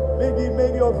 Maybe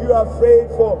many of you are afraid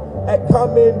for a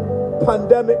coming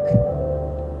pandemic.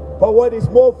 But what is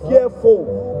more fearful,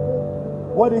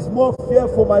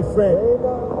 my friend,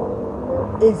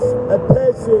 is a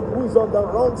person who is on the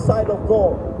wrong side of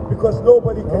God, because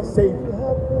nobody can save you.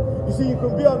 You see, you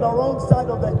can be on the wrong side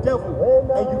of the devil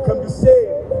and you can be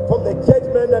saved from the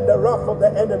judgment and the wrath of the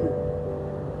enemy.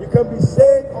 You can be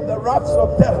saved from the wraths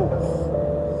of devils.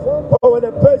 But when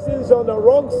a person is on the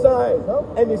wrong side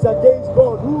and is against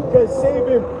God, who can save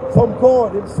him from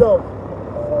God Himself?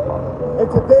 And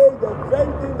today, the very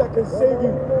thing that can save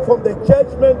you from the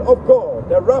judgment of God,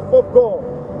 the wrath of God,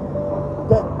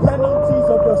 the penalties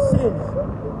of your sins,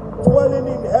 dwelling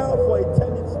in hell for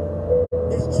eternity,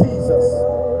 is Jesus.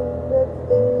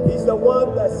 He's the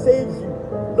one that saves you,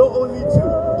 not only to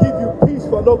give you peace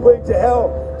for not going to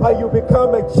hell, but you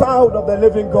become a child of the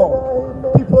living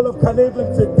God. People of Canadian,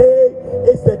 today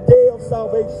is the day of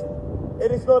salvation.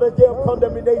 It is not a day of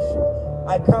condemnation.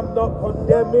 I come not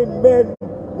condemning men,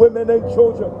 women and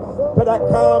children, but I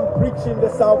come preaching the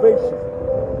salvation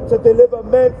to deliver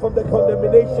men from the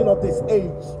condemnation of this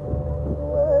age.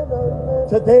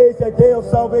 Today is a day of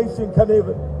salvation,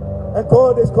 Canadian, and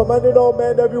God is commanding all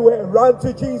men everywhere, run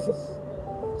to Jesus.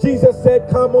 Jesus said,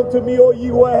 come unto me, all ye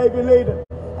who are heavy laden,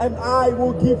 and I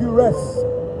will give you rest.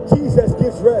 Jesus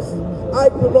gives rest. I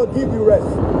could not give you rest.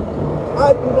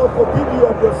 I could not forgive you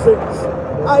of your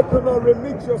sins. I could not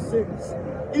remit your sins.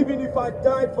 Even if I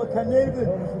died for Canadian,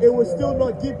 it will still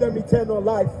not give them eternal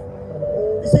life.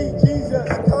 You see, Jesus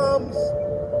comes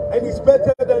and He's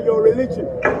better than your religion.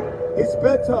 He's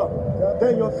better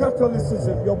than your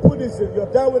Catholicism, your Buddhism, your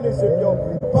Darwinism,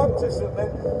 your Baptism,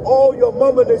 and all your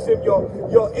Mormonism,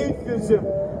 your atheism.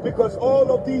 Because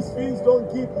all of these things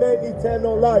don't give men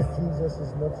eternal life. Jesus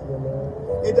is not the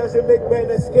Lord. It doesn't make men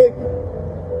escape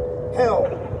hell.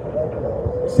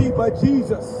 You see, but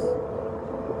Jesus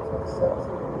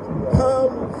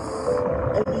comes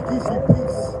and He gives you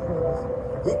peace.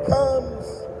 He comes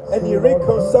and He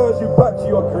reconciles you back to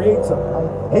your Creator.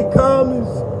 He comes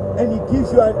and He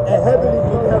gives you a heavenly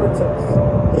inheritance.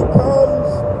 He comes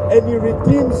and He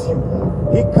redeems you.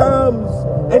 He comes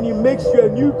and He makes you a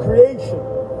new creation.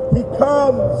 He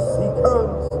comes and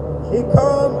He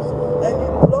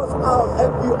blots out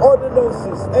every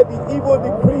ordinances, every evil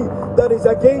decree that is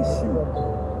against you,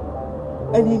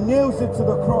 and He nails it to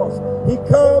the cross. He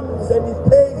comes and He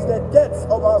pays the debts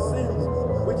of our sins,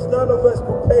 which none of us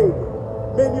could pay.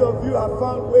 Many of you have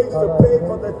found ways to pay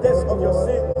for the debts of your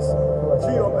sins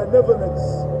through your benevolence.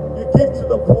 You give to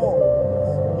the poor,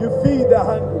 you feed the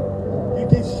hungry,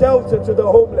 you give shelter to the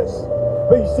homeless.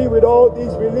 But you see, with all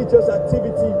these religious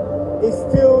activity, it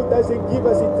still doesn't give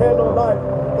us eternal life.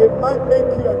 It might make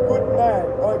you a good man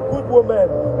or a good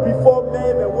woman before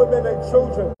men and women and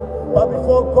children, but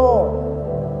before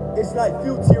God, it's like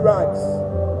filthy rags.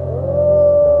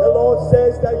 The Lord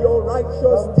says that your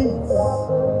righteous deeds,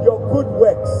 your good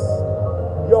works,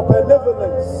 your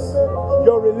benevolence,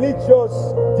 your religious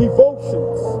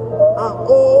devotions are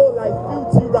all like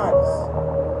filthy rags.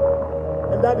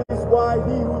 And that is why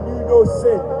He who knew no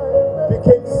sin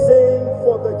became sin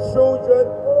for the children,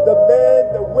 the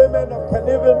men, the women of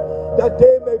Canaan, that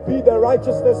they may be the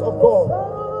righteousness of God.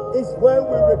 It's when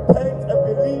we repent and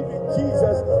believe in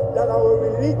Jesus that our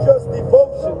religious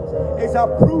devotion is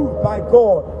approved by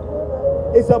God.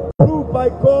 It's approved by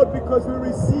God because we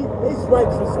receive His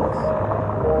righteousness.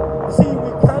 See,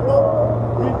 we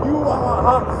cannot renew our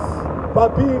hearts by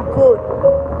being good.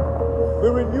 We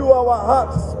renew our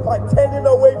hearts by turning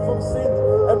away from sin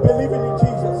and believing in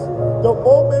Jesus. The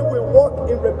moment we walk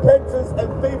in repentance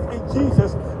and faith in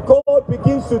Jesus, God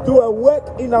begins to do a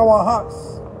work in our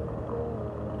hearts.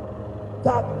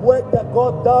 that work that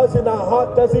God does in our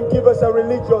heart doesn't give us a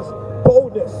religious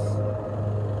boldness.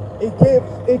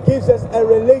 It gives us a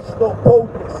relational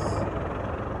boldness.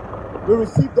 We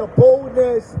receive the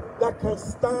boldness that can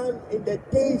stand in the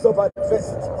days of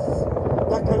adversities,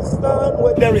 that can stand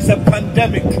when there is a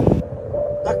pandemic,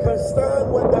 that can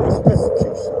stand when there is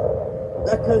persecution,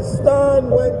 that can stand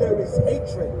when there is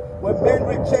hatred, when men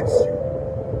reject you.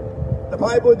 The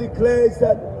Bible declares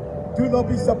that do not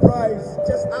be surprised,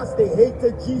 just as they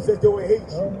hated Jesus, they will hate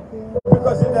you.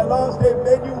 Because in the last day,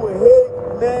 many will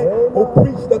hate men who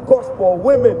preach the gospel,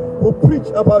 women who preach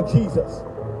about Jesus.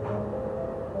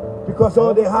 Because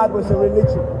all they had was a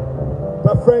religion.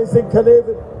 My friends in Canaan,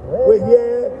 we're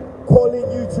here calling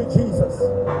you to Jesus.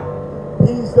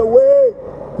 He's the way,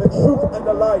 the truth, and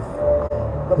the life.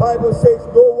 The Bible says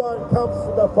no one comes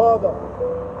to the Father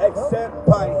except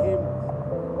by him.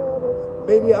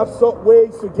 Many have sought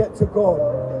ways to get to God.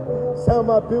 Some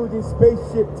are building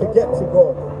spaceship to get to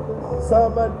God.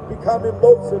 Some are becoming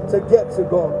Muslim to get to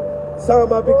God.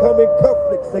 Some are becoming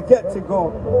Catholics to get to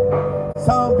God.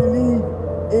 Some believe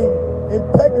in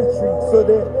purgatory, so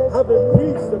they haven't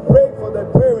priests to pray for their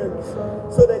parents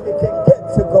so that they can get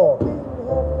to God.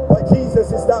 But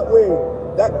Jesus is that way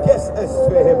that gets us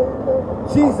to him.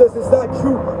 Jesus is that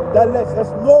truth that lets us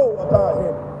know about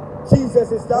him.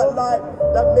 Jesus is that life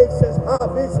that makes us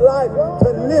have his life, to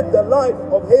live the life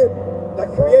of him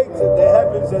that created the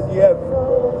heavens and the earth.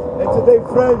 And today,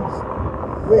 friends,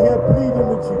 we're here pleading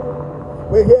with you.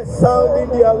 We're here sounding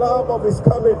the alarm of his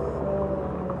coming.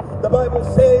 The Bible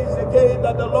says again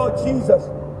that the Lord Jesus,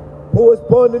 who was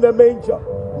born in a manger,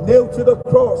 nailed to the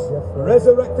cross,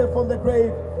 resurrected from the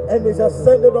grave, and is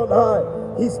ascended on high,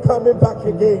 he's coming back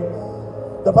again.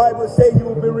 The Bible says he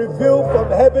will be revealed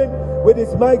from heaven with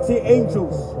his mighty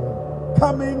angels,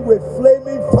 coming with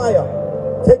flaming fire,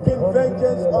 taking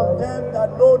vengeance on them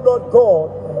that know not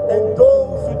God and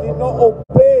those who did not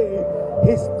obey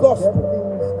his gospel,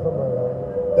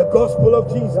 the gospel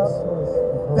of Jesus.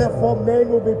 Therefore, men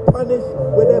will be punished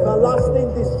with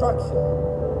everlasting destruction,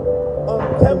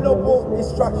 untemperable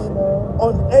destruction,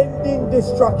 unending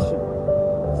destruction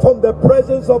from the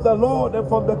presence of the Lord and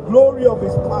from the glory of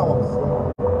his powers.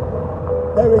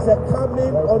 There is a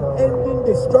coming, unending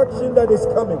destruction that is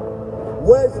coming.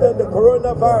 Worse than the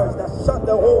coronavirus that shut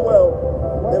the whole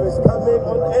world. There is coming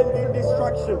unending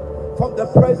destruction from the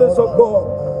presence of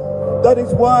God. That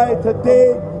is why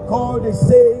today God is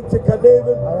saying to Canaan,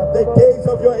 the days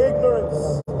of your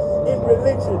ignorance in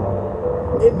religion,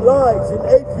 in lies, in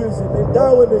atheism, in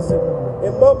Darwinism,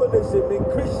 in Mormonism, in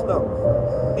Krishna,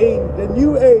 in the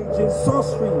New Age, in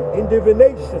sorcery, in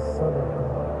divination.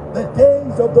 The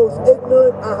days of those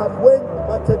ignorant I have went,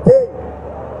 but today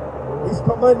he's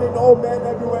commanding all men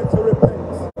everywhere to repent.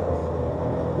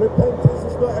 Repentance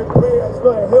is not a prayer, it's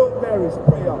not a Hail Mary's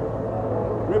prayer.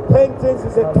 Repentance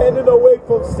is a turning away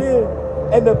from sin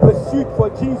and a pursuit for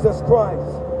Jesus Christ.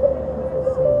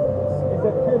 It's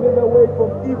a turning away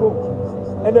from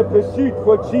evil and a pursuit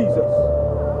for Jesus.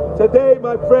 Today,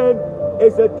 my friend,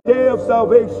 is a day of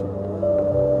salvation.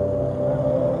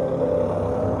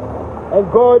 And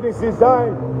God is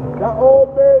designed that all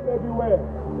men everywhere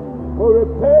will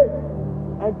repent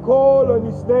and call on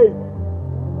his name.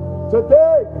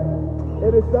 Today,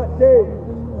 it is that day.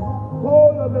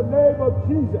 Call on the name of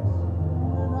Jesus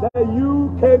that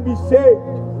you can be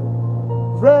saved.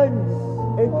 Friends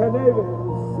in Canaan,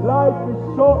 life is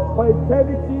short, for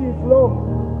eternity is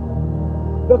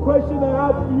long. The question I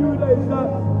have for you is that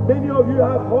many of you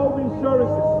have home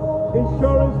insurances,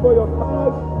 insurance for your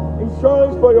cars,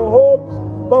 insurance for your homes,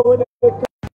 but when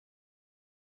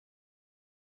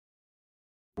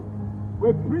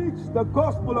we preach the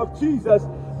gospel of Jesus,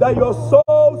 that your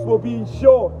souls will be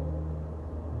insured.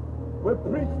 We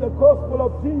preach the gospel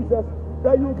of Jesus,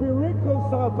 that you'll be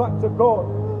reconciled back to God.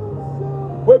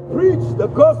 We preach the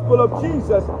gospel of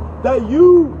Jesus, that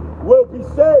you will be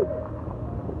saved.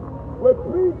 We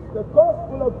preach the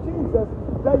gospel of Jesus,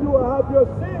 that you will have your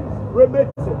sins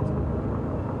remitted.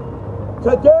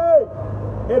 Today,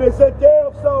 it is a day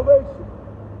of salvation.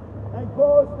 And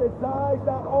God desires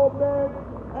that all men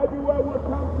everywhere will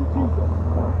come to Jesus.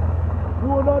 You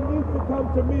will not need to come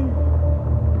to me.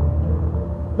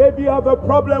 Maybe you have a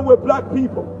problem with black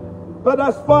people, but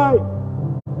that's fine.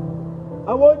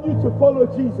 I want you to follow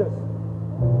Jesus,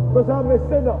 because I'm a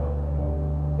sinner.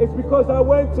 It's because I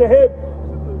went to him.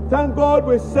 Thank God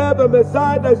we serve a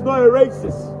Messiah that's not a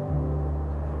racist,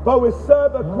 but we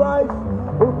serve a Christ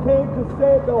who came to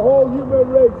save the whole human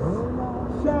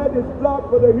race, shed his blood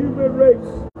for the human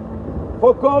race.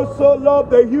 For God so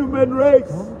loved the human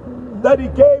race that he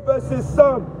gave us his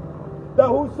Son, that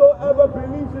whosoever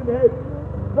believes in him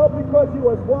not because he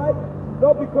was white,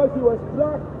 not because he was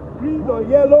black, green or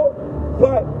yellow,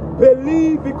 but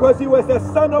believe because he was the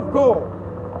Son of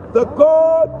God, the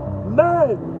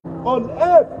God-man on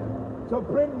earth to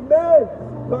bring men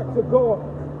back to God.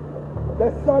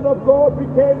 The Son of God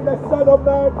became the Son of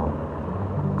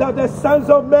Man, that the sons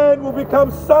of men will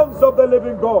become sons of the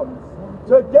living God.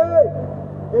 Today,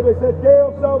 it is a day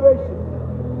of salvation,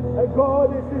 and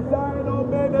God is desiring all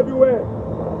men everywhere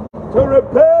to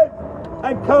repent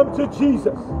and come to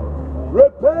Jesus.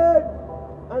 Repent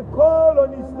and call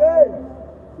on his name.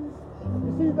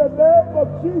 You see, the name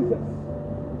of Jesus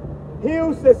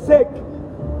heals the sick.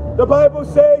 The Bible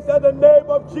says that the name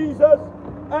of Jesus,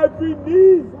 every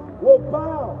knee will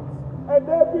bow and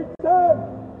every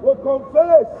tongue will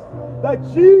confess that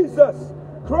Jesus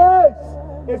Christ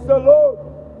is the Lord.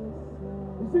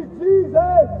 You see,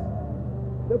 Jesus,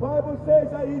 the Bible says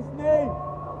that his name,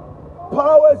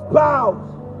 powers bows.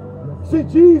 See,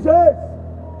 Jesus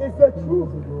is the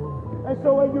truth. And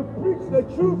so when you preach the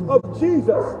truth of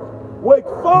Jesus, which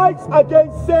fights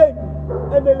against sin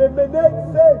and eliminates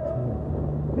sin,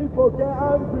 people get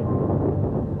angry.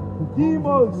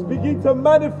 Demons begin to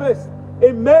manifest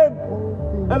in men.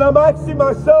 And I'm asking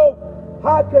myself,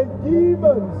 how can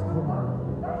demons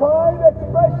find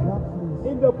expression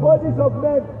in the bodies of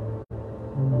men?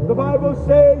 The Bible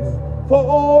says, for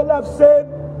all have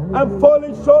sinned and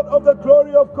fallen short of the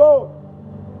glory of God.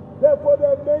 Therefore, there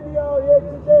are many out here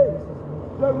today.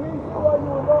 The reason why you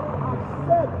will not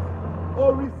accept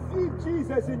or receive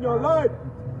Jesus in your life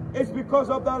is because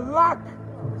of the lack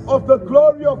of the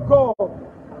glory of God.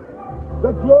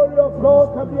 The glory of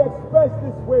God can be expressed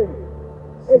this way.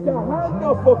 It's a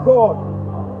hunger for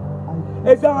God.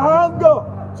 It's a hunger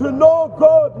to know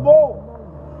God more.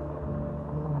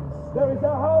 There is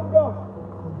a hunger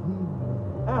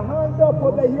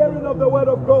for the hearing of the word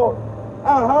of God,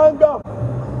 a hunger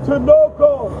to know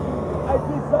God, a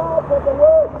desire for the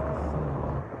word.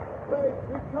 But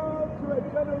we come to a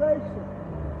generation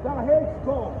that hates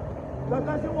God, that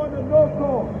doesn't want to know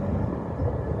God.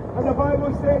 And the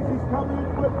Bible says he's coming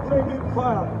with flaming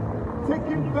fire,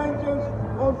 taking vengeance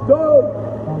on those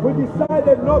who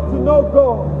decided not to know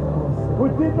God, who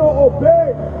did not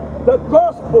obey the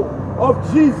gospel of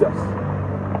Jesus.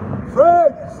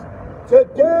 Friends,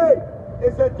 today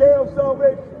is a day of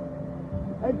salvation.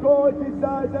 And God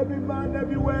desires every man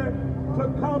everywhere to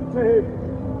come to him.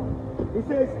 He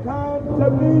says, come to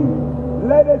me,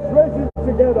 let us reason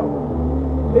together.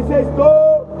 He says,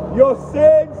 though your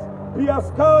sins be as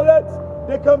scarlet,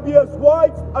 they can be as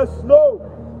white as snow.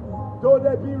 Though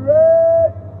they be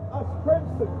red as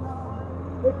crimson,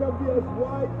 they can be as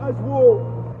white as wool.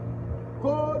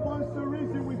 God wants to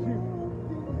reason with you.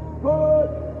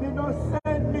 God did not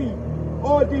send me,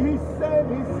 or did he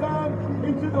send his son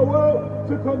into the world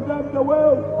to condemn the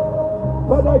world,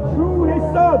 but that through his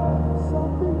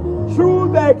son,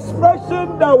 through the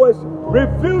expression that was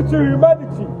revealed to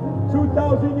humanity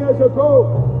 2,000 years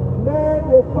ago, man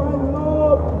will find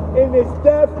love in his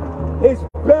death, his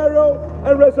burial,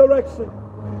 and resurrection.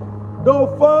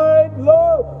 They'll find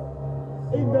love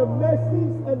in the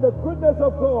mercies and the goodness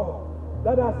of God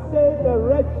that has saved a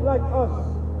wretch like us,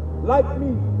 like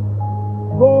me.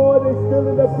 God is still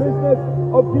in the business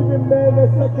of giving men a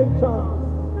second chance,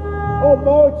 or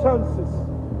more chances.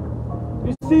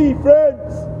 You see,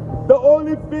 friends, the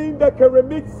only thing that can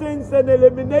remit sins and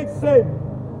eliminate sin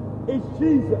is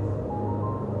Jesus.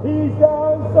 He is the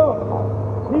answer.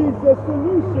 He is the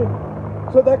solution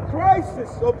to the crisis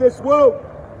of this world.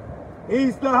 He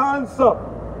is the answer.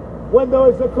 When there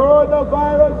was a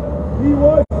coronavirus, he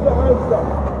was the answer.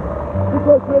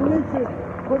 Because religion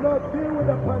could not deal with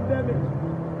the pandemic.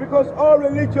 Because all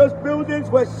religious buildings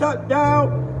were shut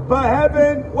down, but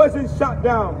heaven wasn't shut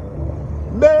down.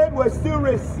 Men were still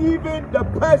receiving the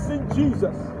person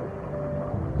Jesus.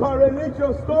 But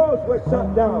religious stores were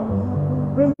shut down.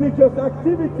 Religious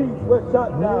activities were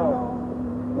shut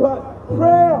down. But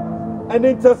prayer and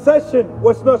intercession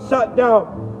was not shut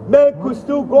down. Men could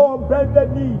still go on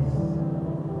bended knees.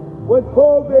 When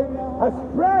COVID has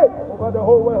spread over the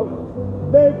whole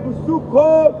world, men could still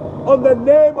call on the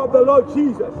name of the Lord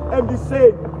Jesus and be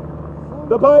saved.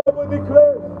 The Bible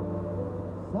declares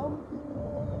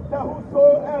that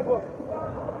whosoever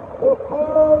will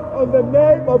call on the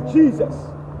name of Jesus,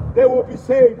 they will be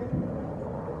saved.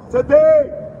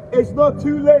 Today is not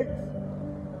too late.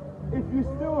 If you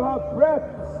still have breath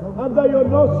under your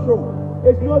nostril,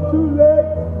 it's not too late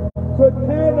to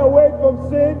turn away from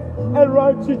sin and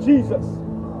run to Jesus.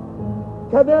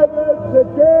 Today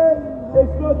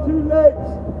it's not too late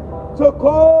to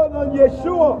call on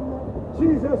Yeshua,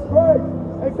 Jesus Christ,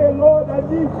 and say, Lord, I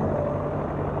need you.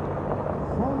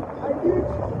 I need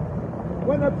you.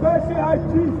 When a person has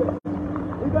Jesus,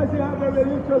 he doesn't have a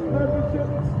religious membership,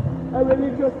 a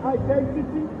religious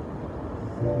identity,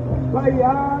 but he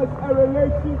has a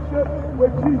relationship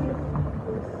with Jesus.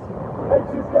 And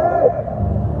today,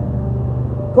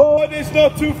 God is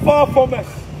not too far from us.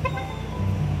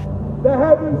 The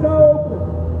heavens are open.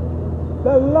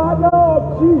 The ladder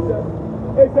of Jesus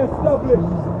is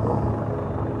established.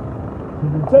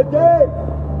 Today,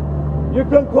 you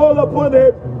can call upon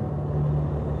him.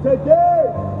 Today,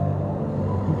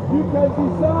 you can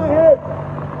desire him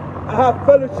and have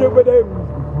fellowship with him.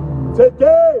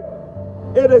 Today,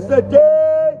 it is the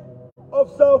day of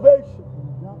salvation.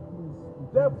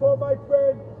 Therefore, my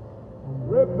friend,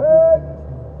 repent,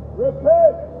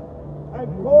 and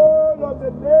call on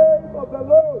the name of the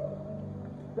Lord,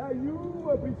 that you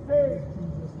will be saved.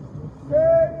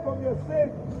 Saved from your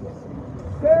sins,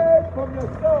 saved from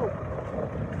yourself,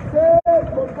 saved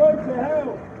from going to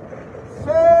hell,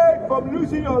 saved from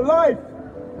losing your life,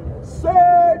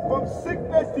 saved from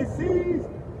sickness, disease,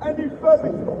 and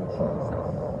infirmity.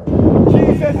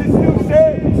 Jesus is still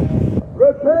saying,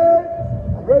 repent,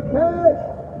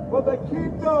 for the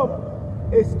kingdom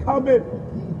is coming.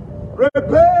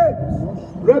 Repent,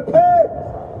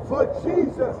 for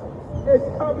Jesus is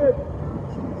coming.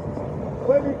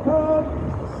 When he comes,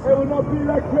 it will not be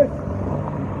like Christmas.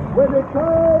 When he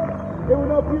comes, it will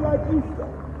not be like Easter.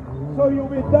 So you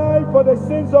will die for the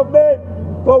sins of men.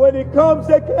 But when he comes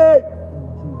again,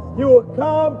 he will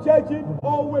come judging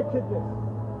all wickedness.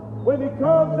 When he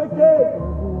comes again,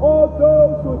 all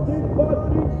those who did bad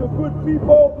things to good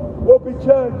people will be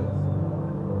judged.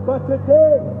 But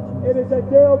today, it is a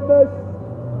day of mercy.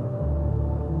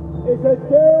 It's a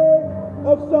day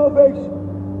of salvation.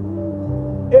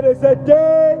 It is a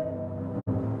day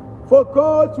for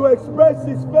God to express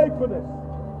his faithfulness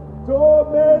to all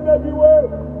men everywhere.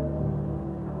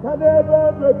 Can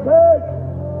everyone repent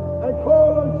and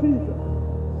call on Jesus?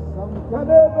 Can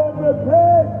everyone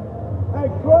repent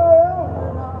and cry out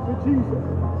to Jesus?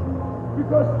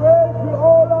 Because friends, we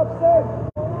all have sinned.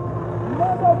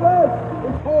 None of us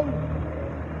is holy.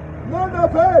 None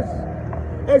of us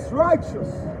is righteous.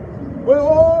 We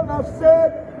all have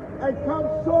sinned and come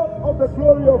short of the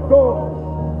glory of God.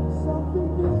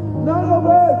 None of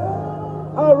us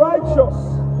are righteous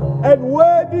and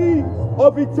worthy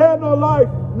of eternal life.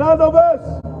 None of us.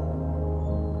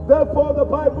 Therefore, the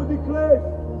Bible declares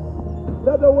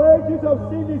that the wages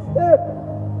of sin is death,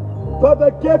 but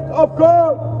the gift of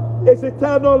God is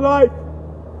eternal life.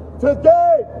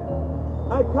 Today,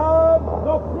 I come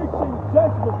not preaching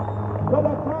judgment, but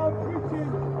I come preaching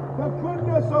the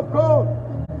goodness of God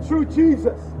through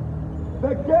Jesus.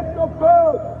 The gift of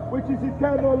God, which is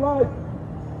eternal life.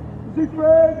 You see,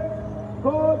 friends,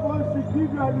 God wants to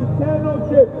give you an eternal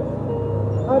gift,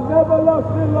 an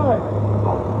everlasting life,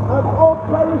 an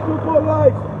unperishable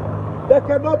life that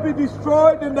cannot be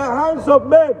destroyed in the hands of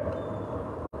men,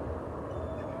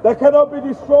 that cannot be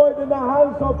destroyed in the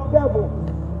hands of devils,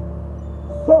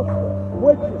 sorcerers,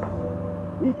 witches.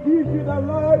 He gives you the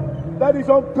life that is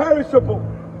unperishable.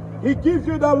 He gives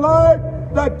you the life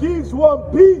that gives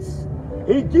one peace.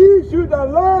 He gives you the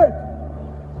life.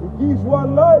 He gives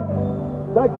one life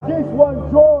that gives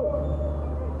one joy.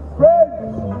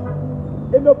 Friends,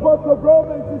 in the book of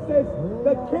Romans it says,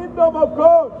 the kingdom of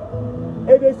God,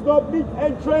 it is not meat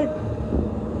and drink.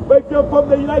 But if you're from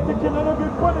the United Kingdom, let me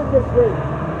put it this way.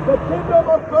 The kingdom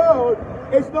of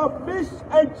God is not fish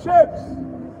and chips,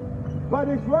 but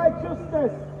it's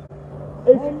righteousness,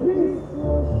 it's peace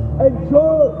and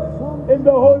joy in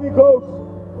the Holy Ghost.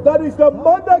 That is the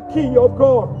monarchy of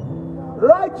God.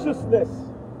 Righteousness,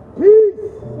 peace,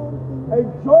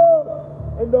 and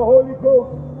joy in the Holy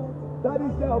Ghost. That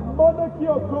is the monarchy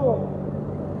of God.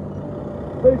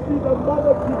 They see the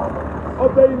monarchy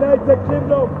of the United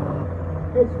Kingdom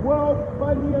is wealth,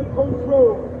 money, and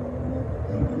control.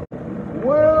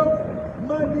 Wealth,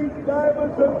 money,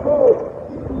 diamonds, and gold.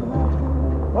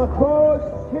 But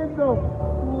God's kingdom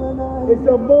is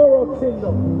a moral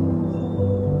kingdom.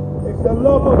 It's the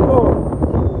love of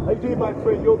God. How you doing, my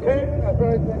friend? You okay?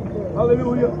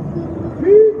 Hallelujah.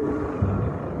 Peace,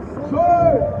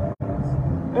 joy,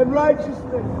 and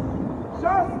righteousness.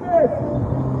 Justice.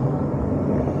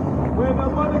 When the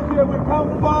monarchy, we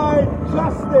can't find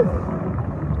justice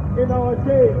in our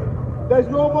day. There's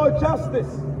no more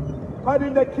justice. But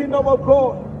in the kingdom of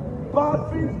God, bad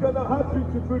things gonna happen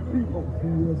to good people.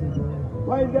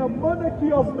 By the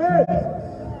monarchy of men,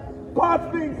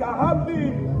 bad things are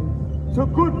happening to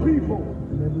good people.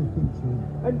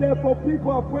 And therefore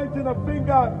people are pointing a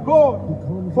finger at God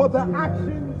for the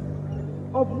actions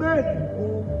of men.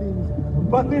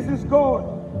 But this is God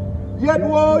Yet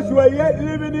whilst you were yet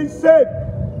living in sin,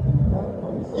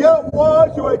 yet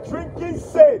whilst you were drinking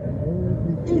sin,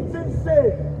 eating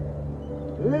sin,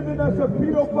 living as a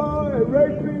pedophile, a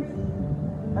rapist,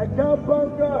 a gambler,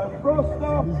 a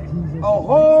fraudster, a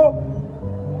whore,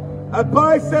 a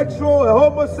bisexual, a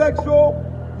homosexual,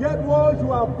 yet whilst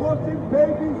you are aborting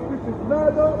babies, which is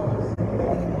murder.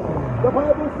 The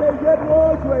Bible says, yet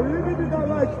whilst you are living in that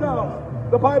lifestyle,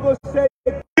 the Bible says,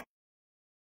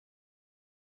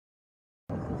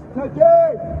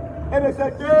 today, it is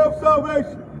a day of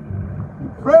salvation.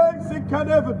 Friends in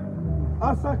heaven,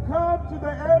 as I come to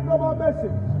the end of our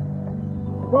message,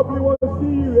 probably want to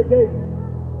see you again.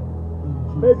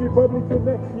 Maybe probably till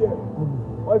next year.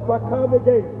 Or if I come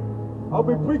again, I'll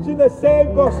be preaching the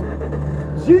same gospel.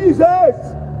 Jesus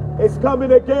is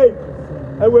coming again,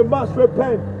 and we must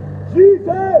repent. Jesus,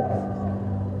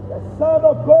 the Son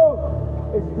of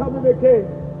God, is coming again.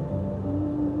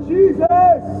 Jesus,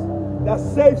 that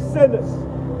saves sinners,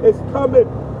 is coming.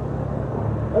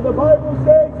 And the Bible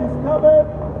says he's coming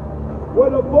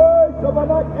with the voice of an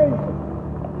archangel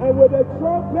and with a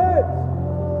trumpet,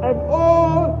 and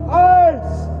all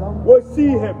eyes will see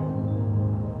him.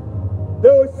 They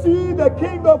will see the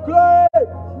King of Glory,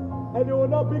 and it will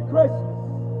not be Christmas.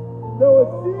 They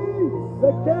will see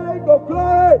the King of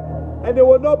Glory, and it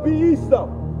will not be Easter.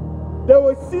 They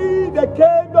will see the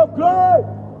King of Glory,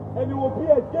 and it will be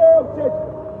a day of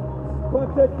judgment.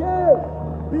 But today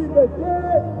be the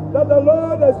day that the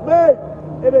Lord has made.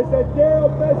 It is a day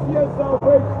of mercy and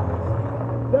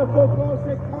salvation. Therefore God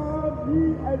said, come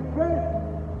ye and drink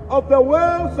of the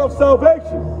wells of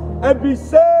salvation, and be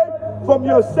saved from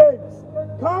your sins.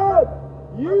 Come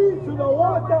ye to the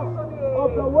water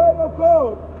of the word of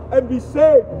God, and be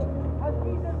saved.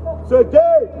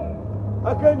 Today,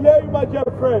 I can hear you, my dear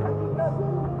friend.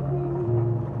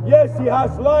 Yes, he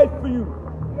has life for you.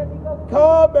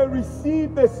 Come and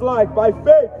receive this life by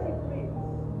faith.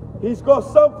 He's got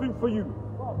something for you.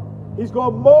 He's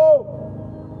got more.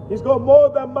 He's got more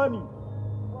than money.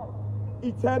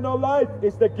 Eternal life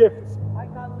is the gift. I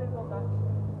can't live on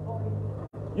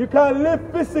that. You can't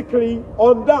live physically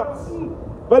on that.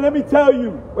 But let me tell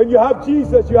you, when you have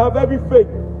Jesus, you have everything.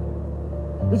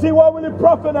 You see, what will it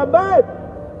profit a man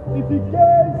if he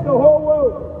gains the whole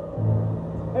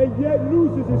world and yet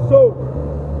loses his soul?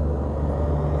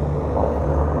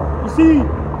 You see,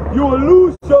 you will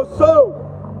lose your soul.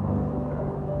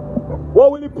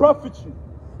 What will it profit you?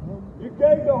 You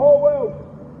gain the whole world.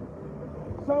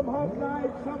 Some have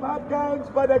knives, some have guns,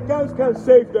 but the guns can't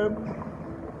save them.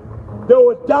 They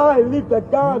will die and leave the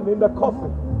gun in the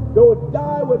coffin. They will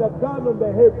die with a gun on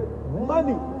their hip.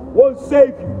 Money won't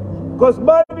save you, because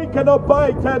money cannot buy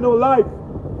eternal life.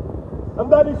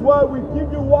 And that is why we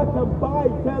give you what can buy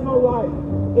eternal life.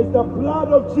 It's the blood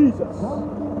of Jesus.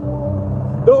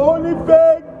 The only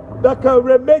thing that can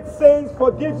remit sins,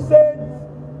 forgive sins,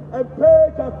 and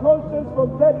purge our conscience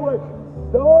from dead works.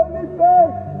 The only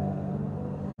thing,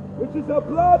 which is the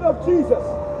blood of Jesus,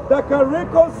 that can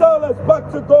reconcile us back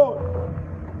to God.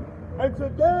 And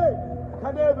today,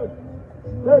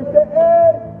 there is the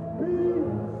A, B,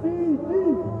 C, D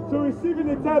to receiving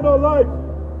eternal life.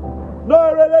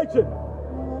 Not a religion,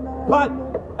 but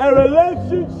a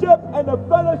relationship and a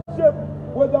fellowship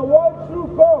with the one true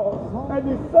God and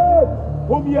His Son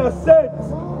whom He has sent.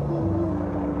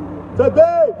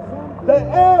 Today, the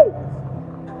A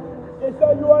is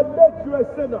that you admit you're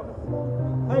a sinner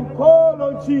and call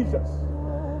on Jesus.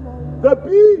 The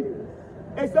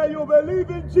B is that you believe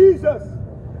in Jesus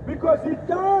because He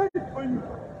died for you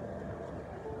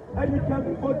and He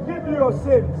can forgive you your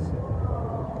sins.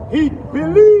 He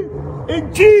believed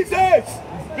in Jesus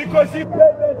because He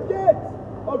paid the debt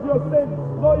of your sins,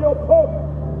 not your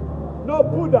Pope,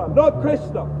 not Buddha, not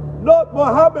Krishna, not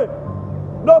Muhammad,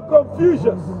 not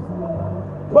Confucius,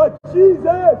 but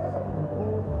Jesus.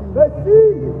 The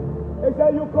seed is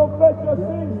that you confess your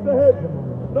sins to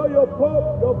Him, not your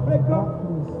Pope, your vicar,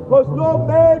 because no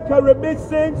man can remit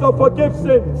sins or forgive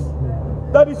sins.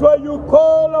 That is why you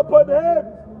call upon Him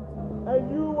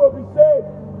and you will be saved.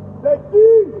 The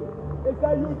key is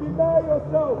that you deny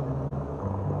yourself.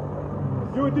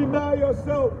 You deny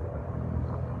yourself.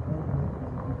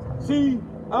 See,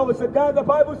 I was a guy, the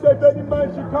Bible said, if any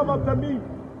man should come after me,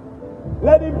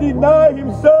 let him deny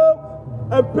himself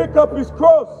and pick up his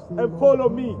cross and follow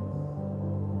me.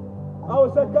 I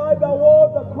was a guy that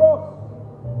wore the cross,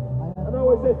 and I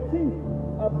was a thief,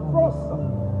 a fraudster,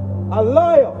 a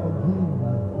liar.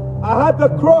 I had the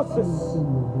crosses,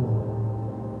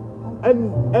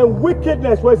 and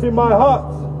wickedness was in my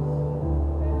heart.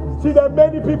 See that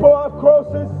many people have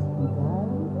crosses.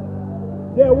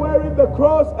 They're wearing the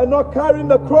cross and not carrying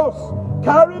the cross.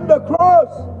 Carrying the cross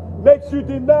makes you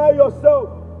deny yourself.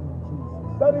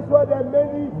 That is why there are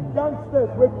many gangsters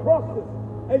with crosses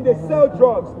and they sell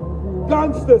drugs.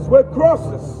 Gangsters with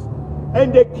crosses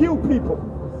and they kill people.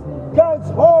 Gangs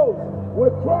hoes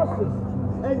with crosses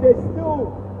and they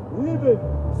still living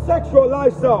sexual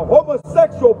lifestyle.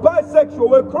 Homosexual, bisexual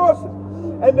with crosses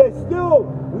and they still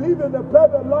living a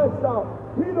better lifestyle.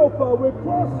 Pedophile with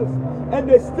crosses and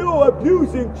they still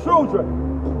abusing children.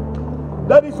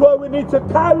 That is why we need to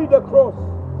carry the cross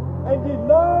and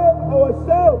deny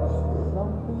ourselves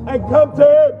and come to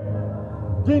Him.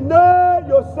 Deny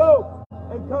yourself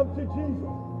and come to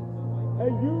Jesus,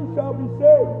 and you shall be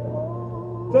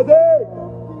saved. Today,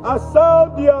 I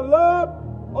sound the alarm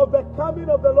of the coming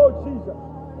of the Lord Jesus.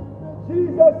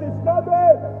 Jesus is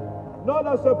coming, not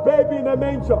as a baby in a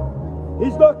manger.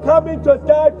 He's not coming to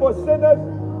die for sinners,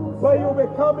 but He will be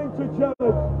coming to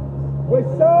judge. We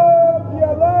sound the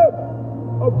alarm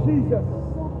of Jesus.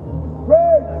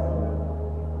 Praise.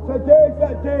 Today is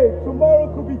that day. Tomorrow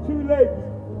could be too late.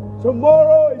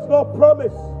 Tomorrow is not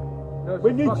promised. No,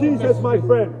 we need Jesus, my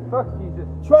friend. Fuck Jesus.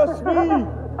 Trust me.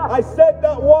 I said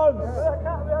that once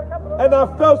and I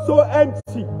felt so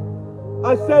empty.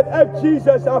 I said, F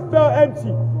Jesus, I felt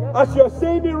empty. As you're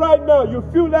saying it right now, you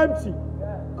feel empty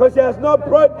because He has not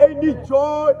brought any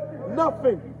joy,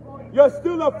 nothing. You're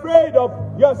still afraid of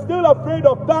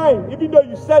dying, even though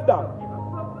you said that.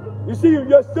 You see,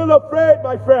 you're still afraid,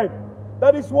 my friend.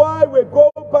 That is why we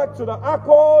go back to the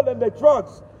alcohol and the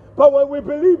drugs. But when we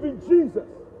believe in Jesus,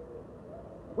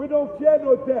 we don't fear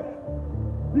no death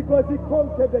because He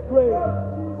conquered the grave.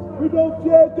 We don't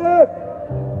fear death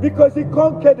because He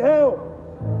conquered hell.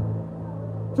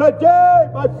 Today,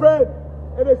 my friend,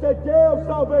 it is a day of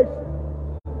salvation.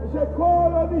 You shall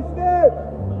call on His name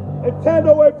and turn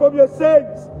away from your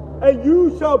sins, and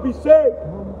you shall be saved.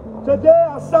 Today,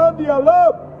 I sound the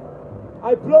alarm.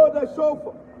 I blow the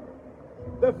shofar.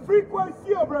 The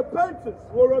frequency of repentance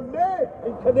will remain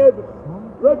in Canada.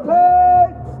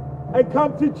 Repent and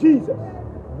come to Jesus.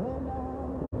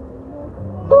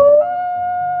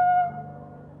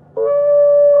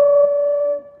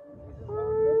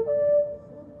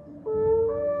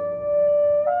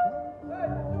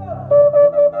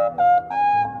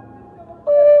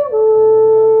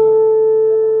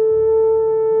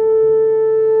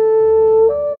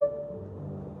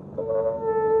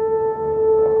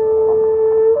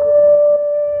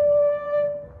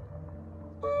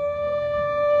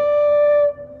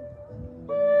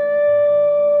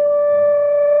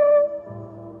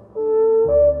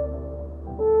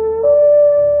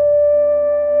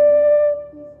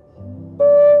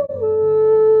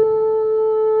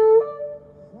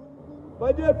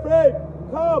 My dear friend,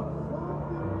 come.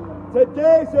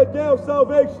 Today is a day of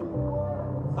salvation.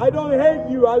 I don't hate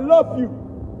you. I love you.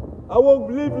 I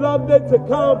won't leave London to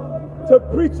come to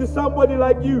preach to somebody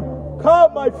like you.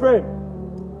 Come, my friend.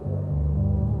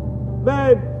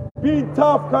 Man, being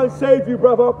tough can't save you,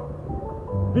 brother.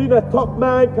 Being a top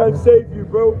man can save you,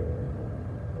 bro.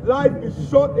 Life is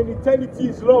short and eternity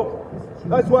is long.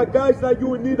 That's why guys like you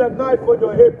will need a knife on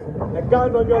your hip, a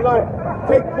gun on your life.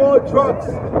 Take more drugs.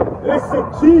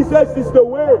 Listen, Jesus is the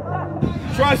way.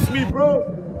 Trust me, bro.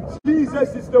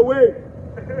 Jesus is the way.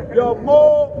 You're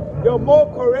more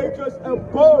courageous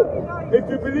and bold if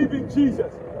you believe in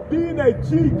Jesus. Being a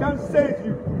G can't save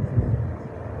you.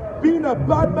 Being a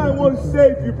bad man won't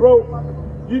save you, bro.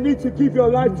 You need to give your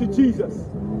life to Jesus.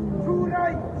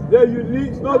 There you need.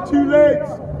 It's not too late.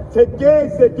 Today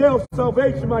is the day of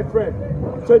salvation, my friend.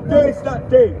 Today is that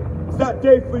day. It's that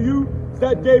day for you. It's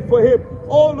that day for him.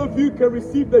 All of you can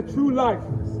receive the true life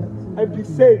and be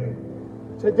saved.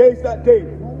 Today is that day.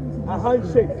 A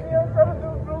handshake.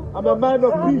 I'm a man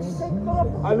of peace.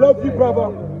 I love you,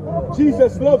 brother.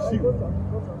 Jesus loves you.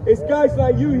 It's guys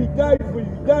like you. He died for you.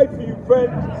 He died for you,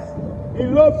 friend. He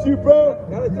loves you, bro.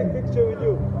 Gotta take a picture with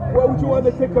you. Why would you want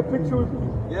to take a picture with me?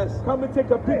 Yes. Come and take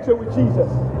a picture with Jesus.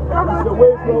 It's the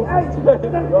way, bro.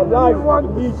 Your life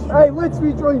needs you. Hey, let's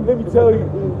rejoin. Let me tell you.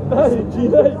 Listen,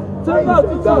 Jesus.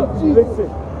 Listen.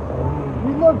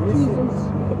 We love Jesus.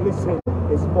 Listen,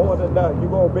 it's more than that. You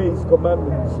gotta obey His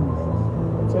commandments.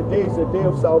 Today is a day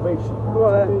of salvation.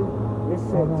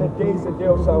 Listen, today is a day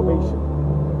of salvation.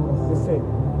 Listen,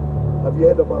 have you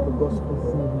heard about the gospel?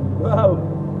 Wow.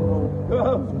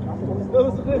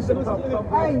 Listen,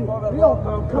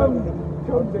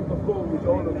 come take a phone with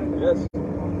all of you. Yes.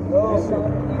 Listen.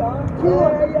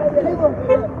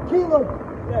 Caleb.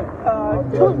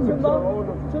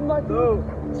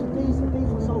 Today's the day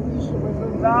for salvation, my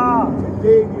friend.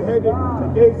 Today you heard it.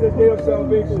 Today's the day of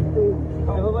salvation.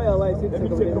 Let me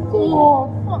take a phone.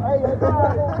 Oh,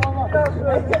 fuck. Hey,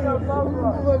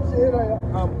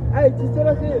 just sit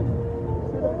up here.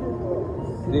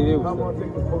 Come on,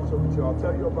 take the picture with you. I'll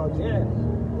tell you about you. Yeah.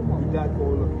 You died for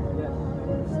all of you. Yes.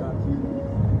 Start here.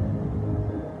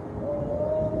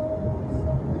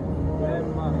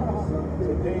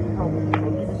 Today, I'll give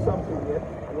you something, yeah?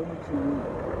 I want you to read.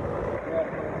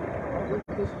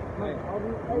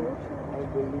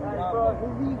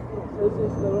 This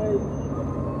is the way.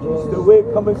 It's the way,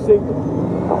 come and sing.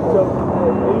 So,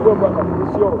 there you go, brother.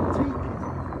 It's yours.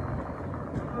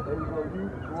 There you go. You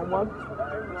want one?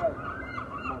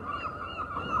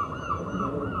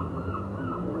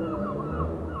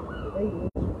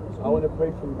 I want to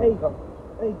pray for you. Hey. Come.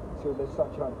 Hey. So let's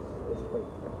touch hands. Let's pray.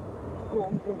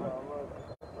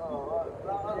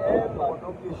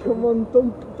 Come on,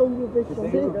 don't be big.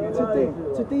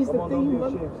 Today's the theme,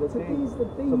 man. Today's the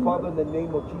theme. So, Father, in the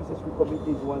name of Jesus, we commit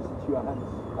these ones into your hands.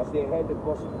 As they heard the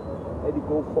gospel, let it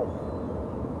go forth.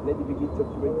 Let it begin to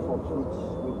bring forth fruits.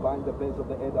 We bind the beds of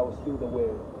the head that will steal the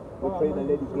word. We pray that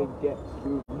let it gain depth.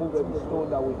 We remove every stone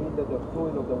that will hinder the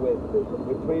flowing of the word.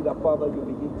 We pray that, Father, you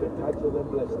begin to touch them and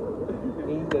bless them.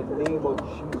 In the name of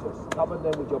Jesus, cover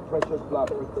them with your precious blood.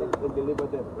 Protect and deliver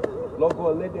them. Lord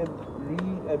God, let them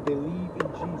read and believe in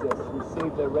Jesus. We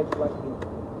save the wretch like me.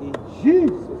 In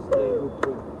Jesus' name we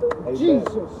pray. Amen.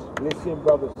 Jesus. Listen,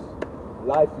 brothers.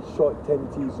 Life is short,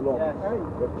 eternity is long. Yes.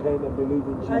 Repent and believe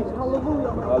in Jesus. Hey,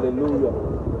 hallelujah. Hallelujah.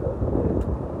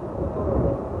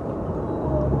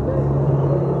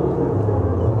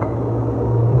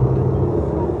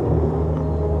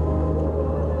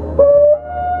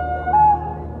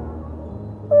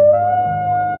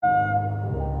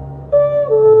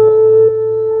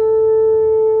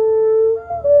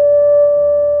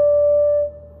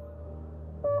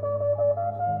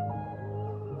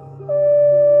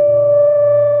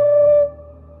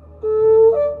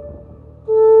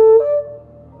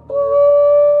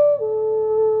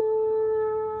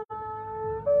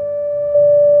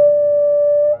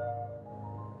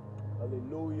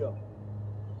 Hallelujah.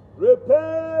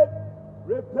 Repent,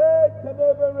 repent, and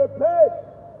ever repent,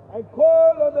 and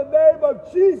call on the name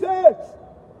of Jesus,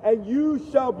 and you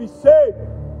shall be saved.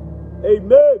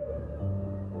 Amen.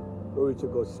 Glory to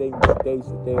God. Saying today is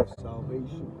the day of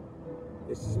salvation.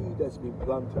 The seed has been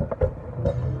planted.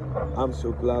 I'm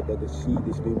so glad that the seed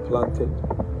is being planted.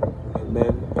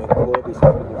 Amen. And God is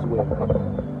having his way.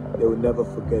 They will never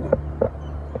forget it.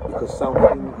 Because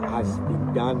something has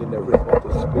been done in the realm of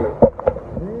the Spirit.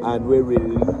 And we're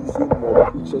releasing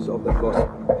more preachers of the gospel.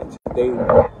 And today,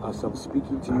 as I'm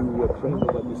speaking to you, we're praying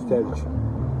over this territory.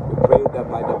 We pray that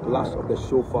by the blast of the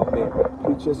Shofar,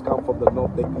 preachers come from the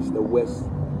north, the east, the west,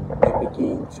 and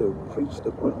begin to preach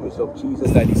the good news of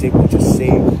Jesus that is able to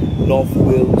save North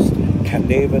Wales,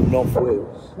 CAERNARFON, North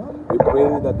Wales. We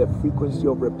pray that the frequency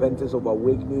of repentance, of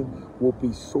awakening, will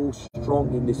be so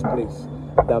strong in this place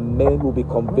that men will be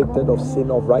convicted of sin,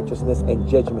 of righteousness, and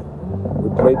judgment. We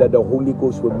pray that the Holy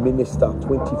Ghost will minister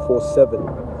 24/7.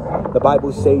 The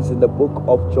Bible says in the book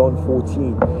of John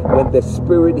 14, when the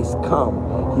Spirit is come,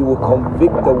 he will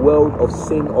convict the world of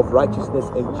sin, of righteousness,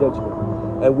 and judgment.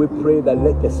 And we pray that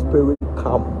let the Spirit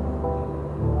come.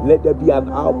 Let there be an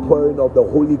outpouring of the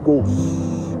Holy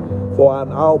Ghost for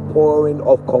an outpouring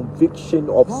of conviction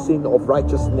of sin, of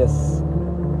righteousness,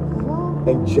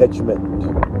 and judgment.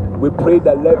 We pray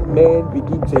that let men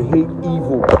begin to hate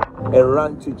evil and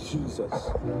run to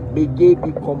Jesus. May they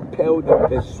be compelled and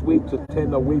persuaded to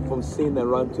turn away from sin and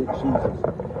run to Jesus.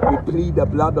 We plead the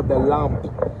blood of the Lamb,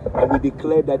 and we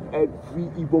declare that every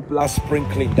evil blood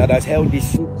sprinkling that has held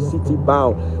this city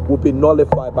bound will be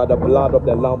nullified by the blood of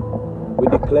the Lamb. We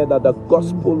declare that the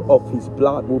gospel of his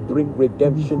blood will bring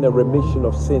redemption and remission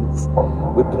of sins.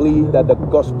 We plead that the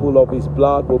gospel of his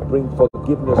blood will bring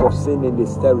forgiveness of sin in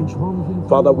this territory.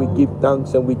 Father, we give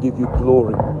thanks and we give you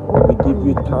glory. We give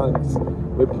you thanks.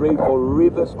 We pray for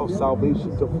rivers of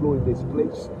salvation to flow in this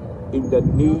place. In the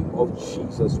name of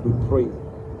Jesus, we pray.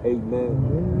 Amen.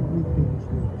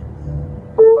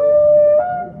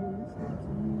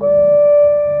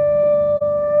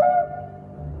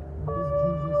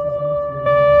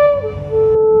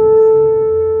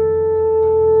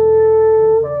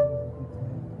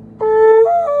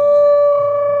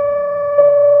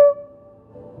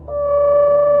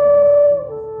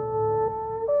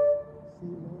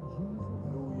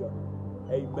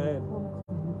 Amen.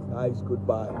 Guys,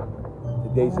 goodbye.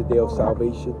 Today is the day of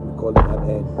salvation. We call it an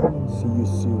end. See you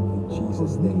soon in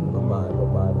Jesus' name. Bye-bye,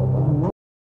 bye-bye, bye-bye.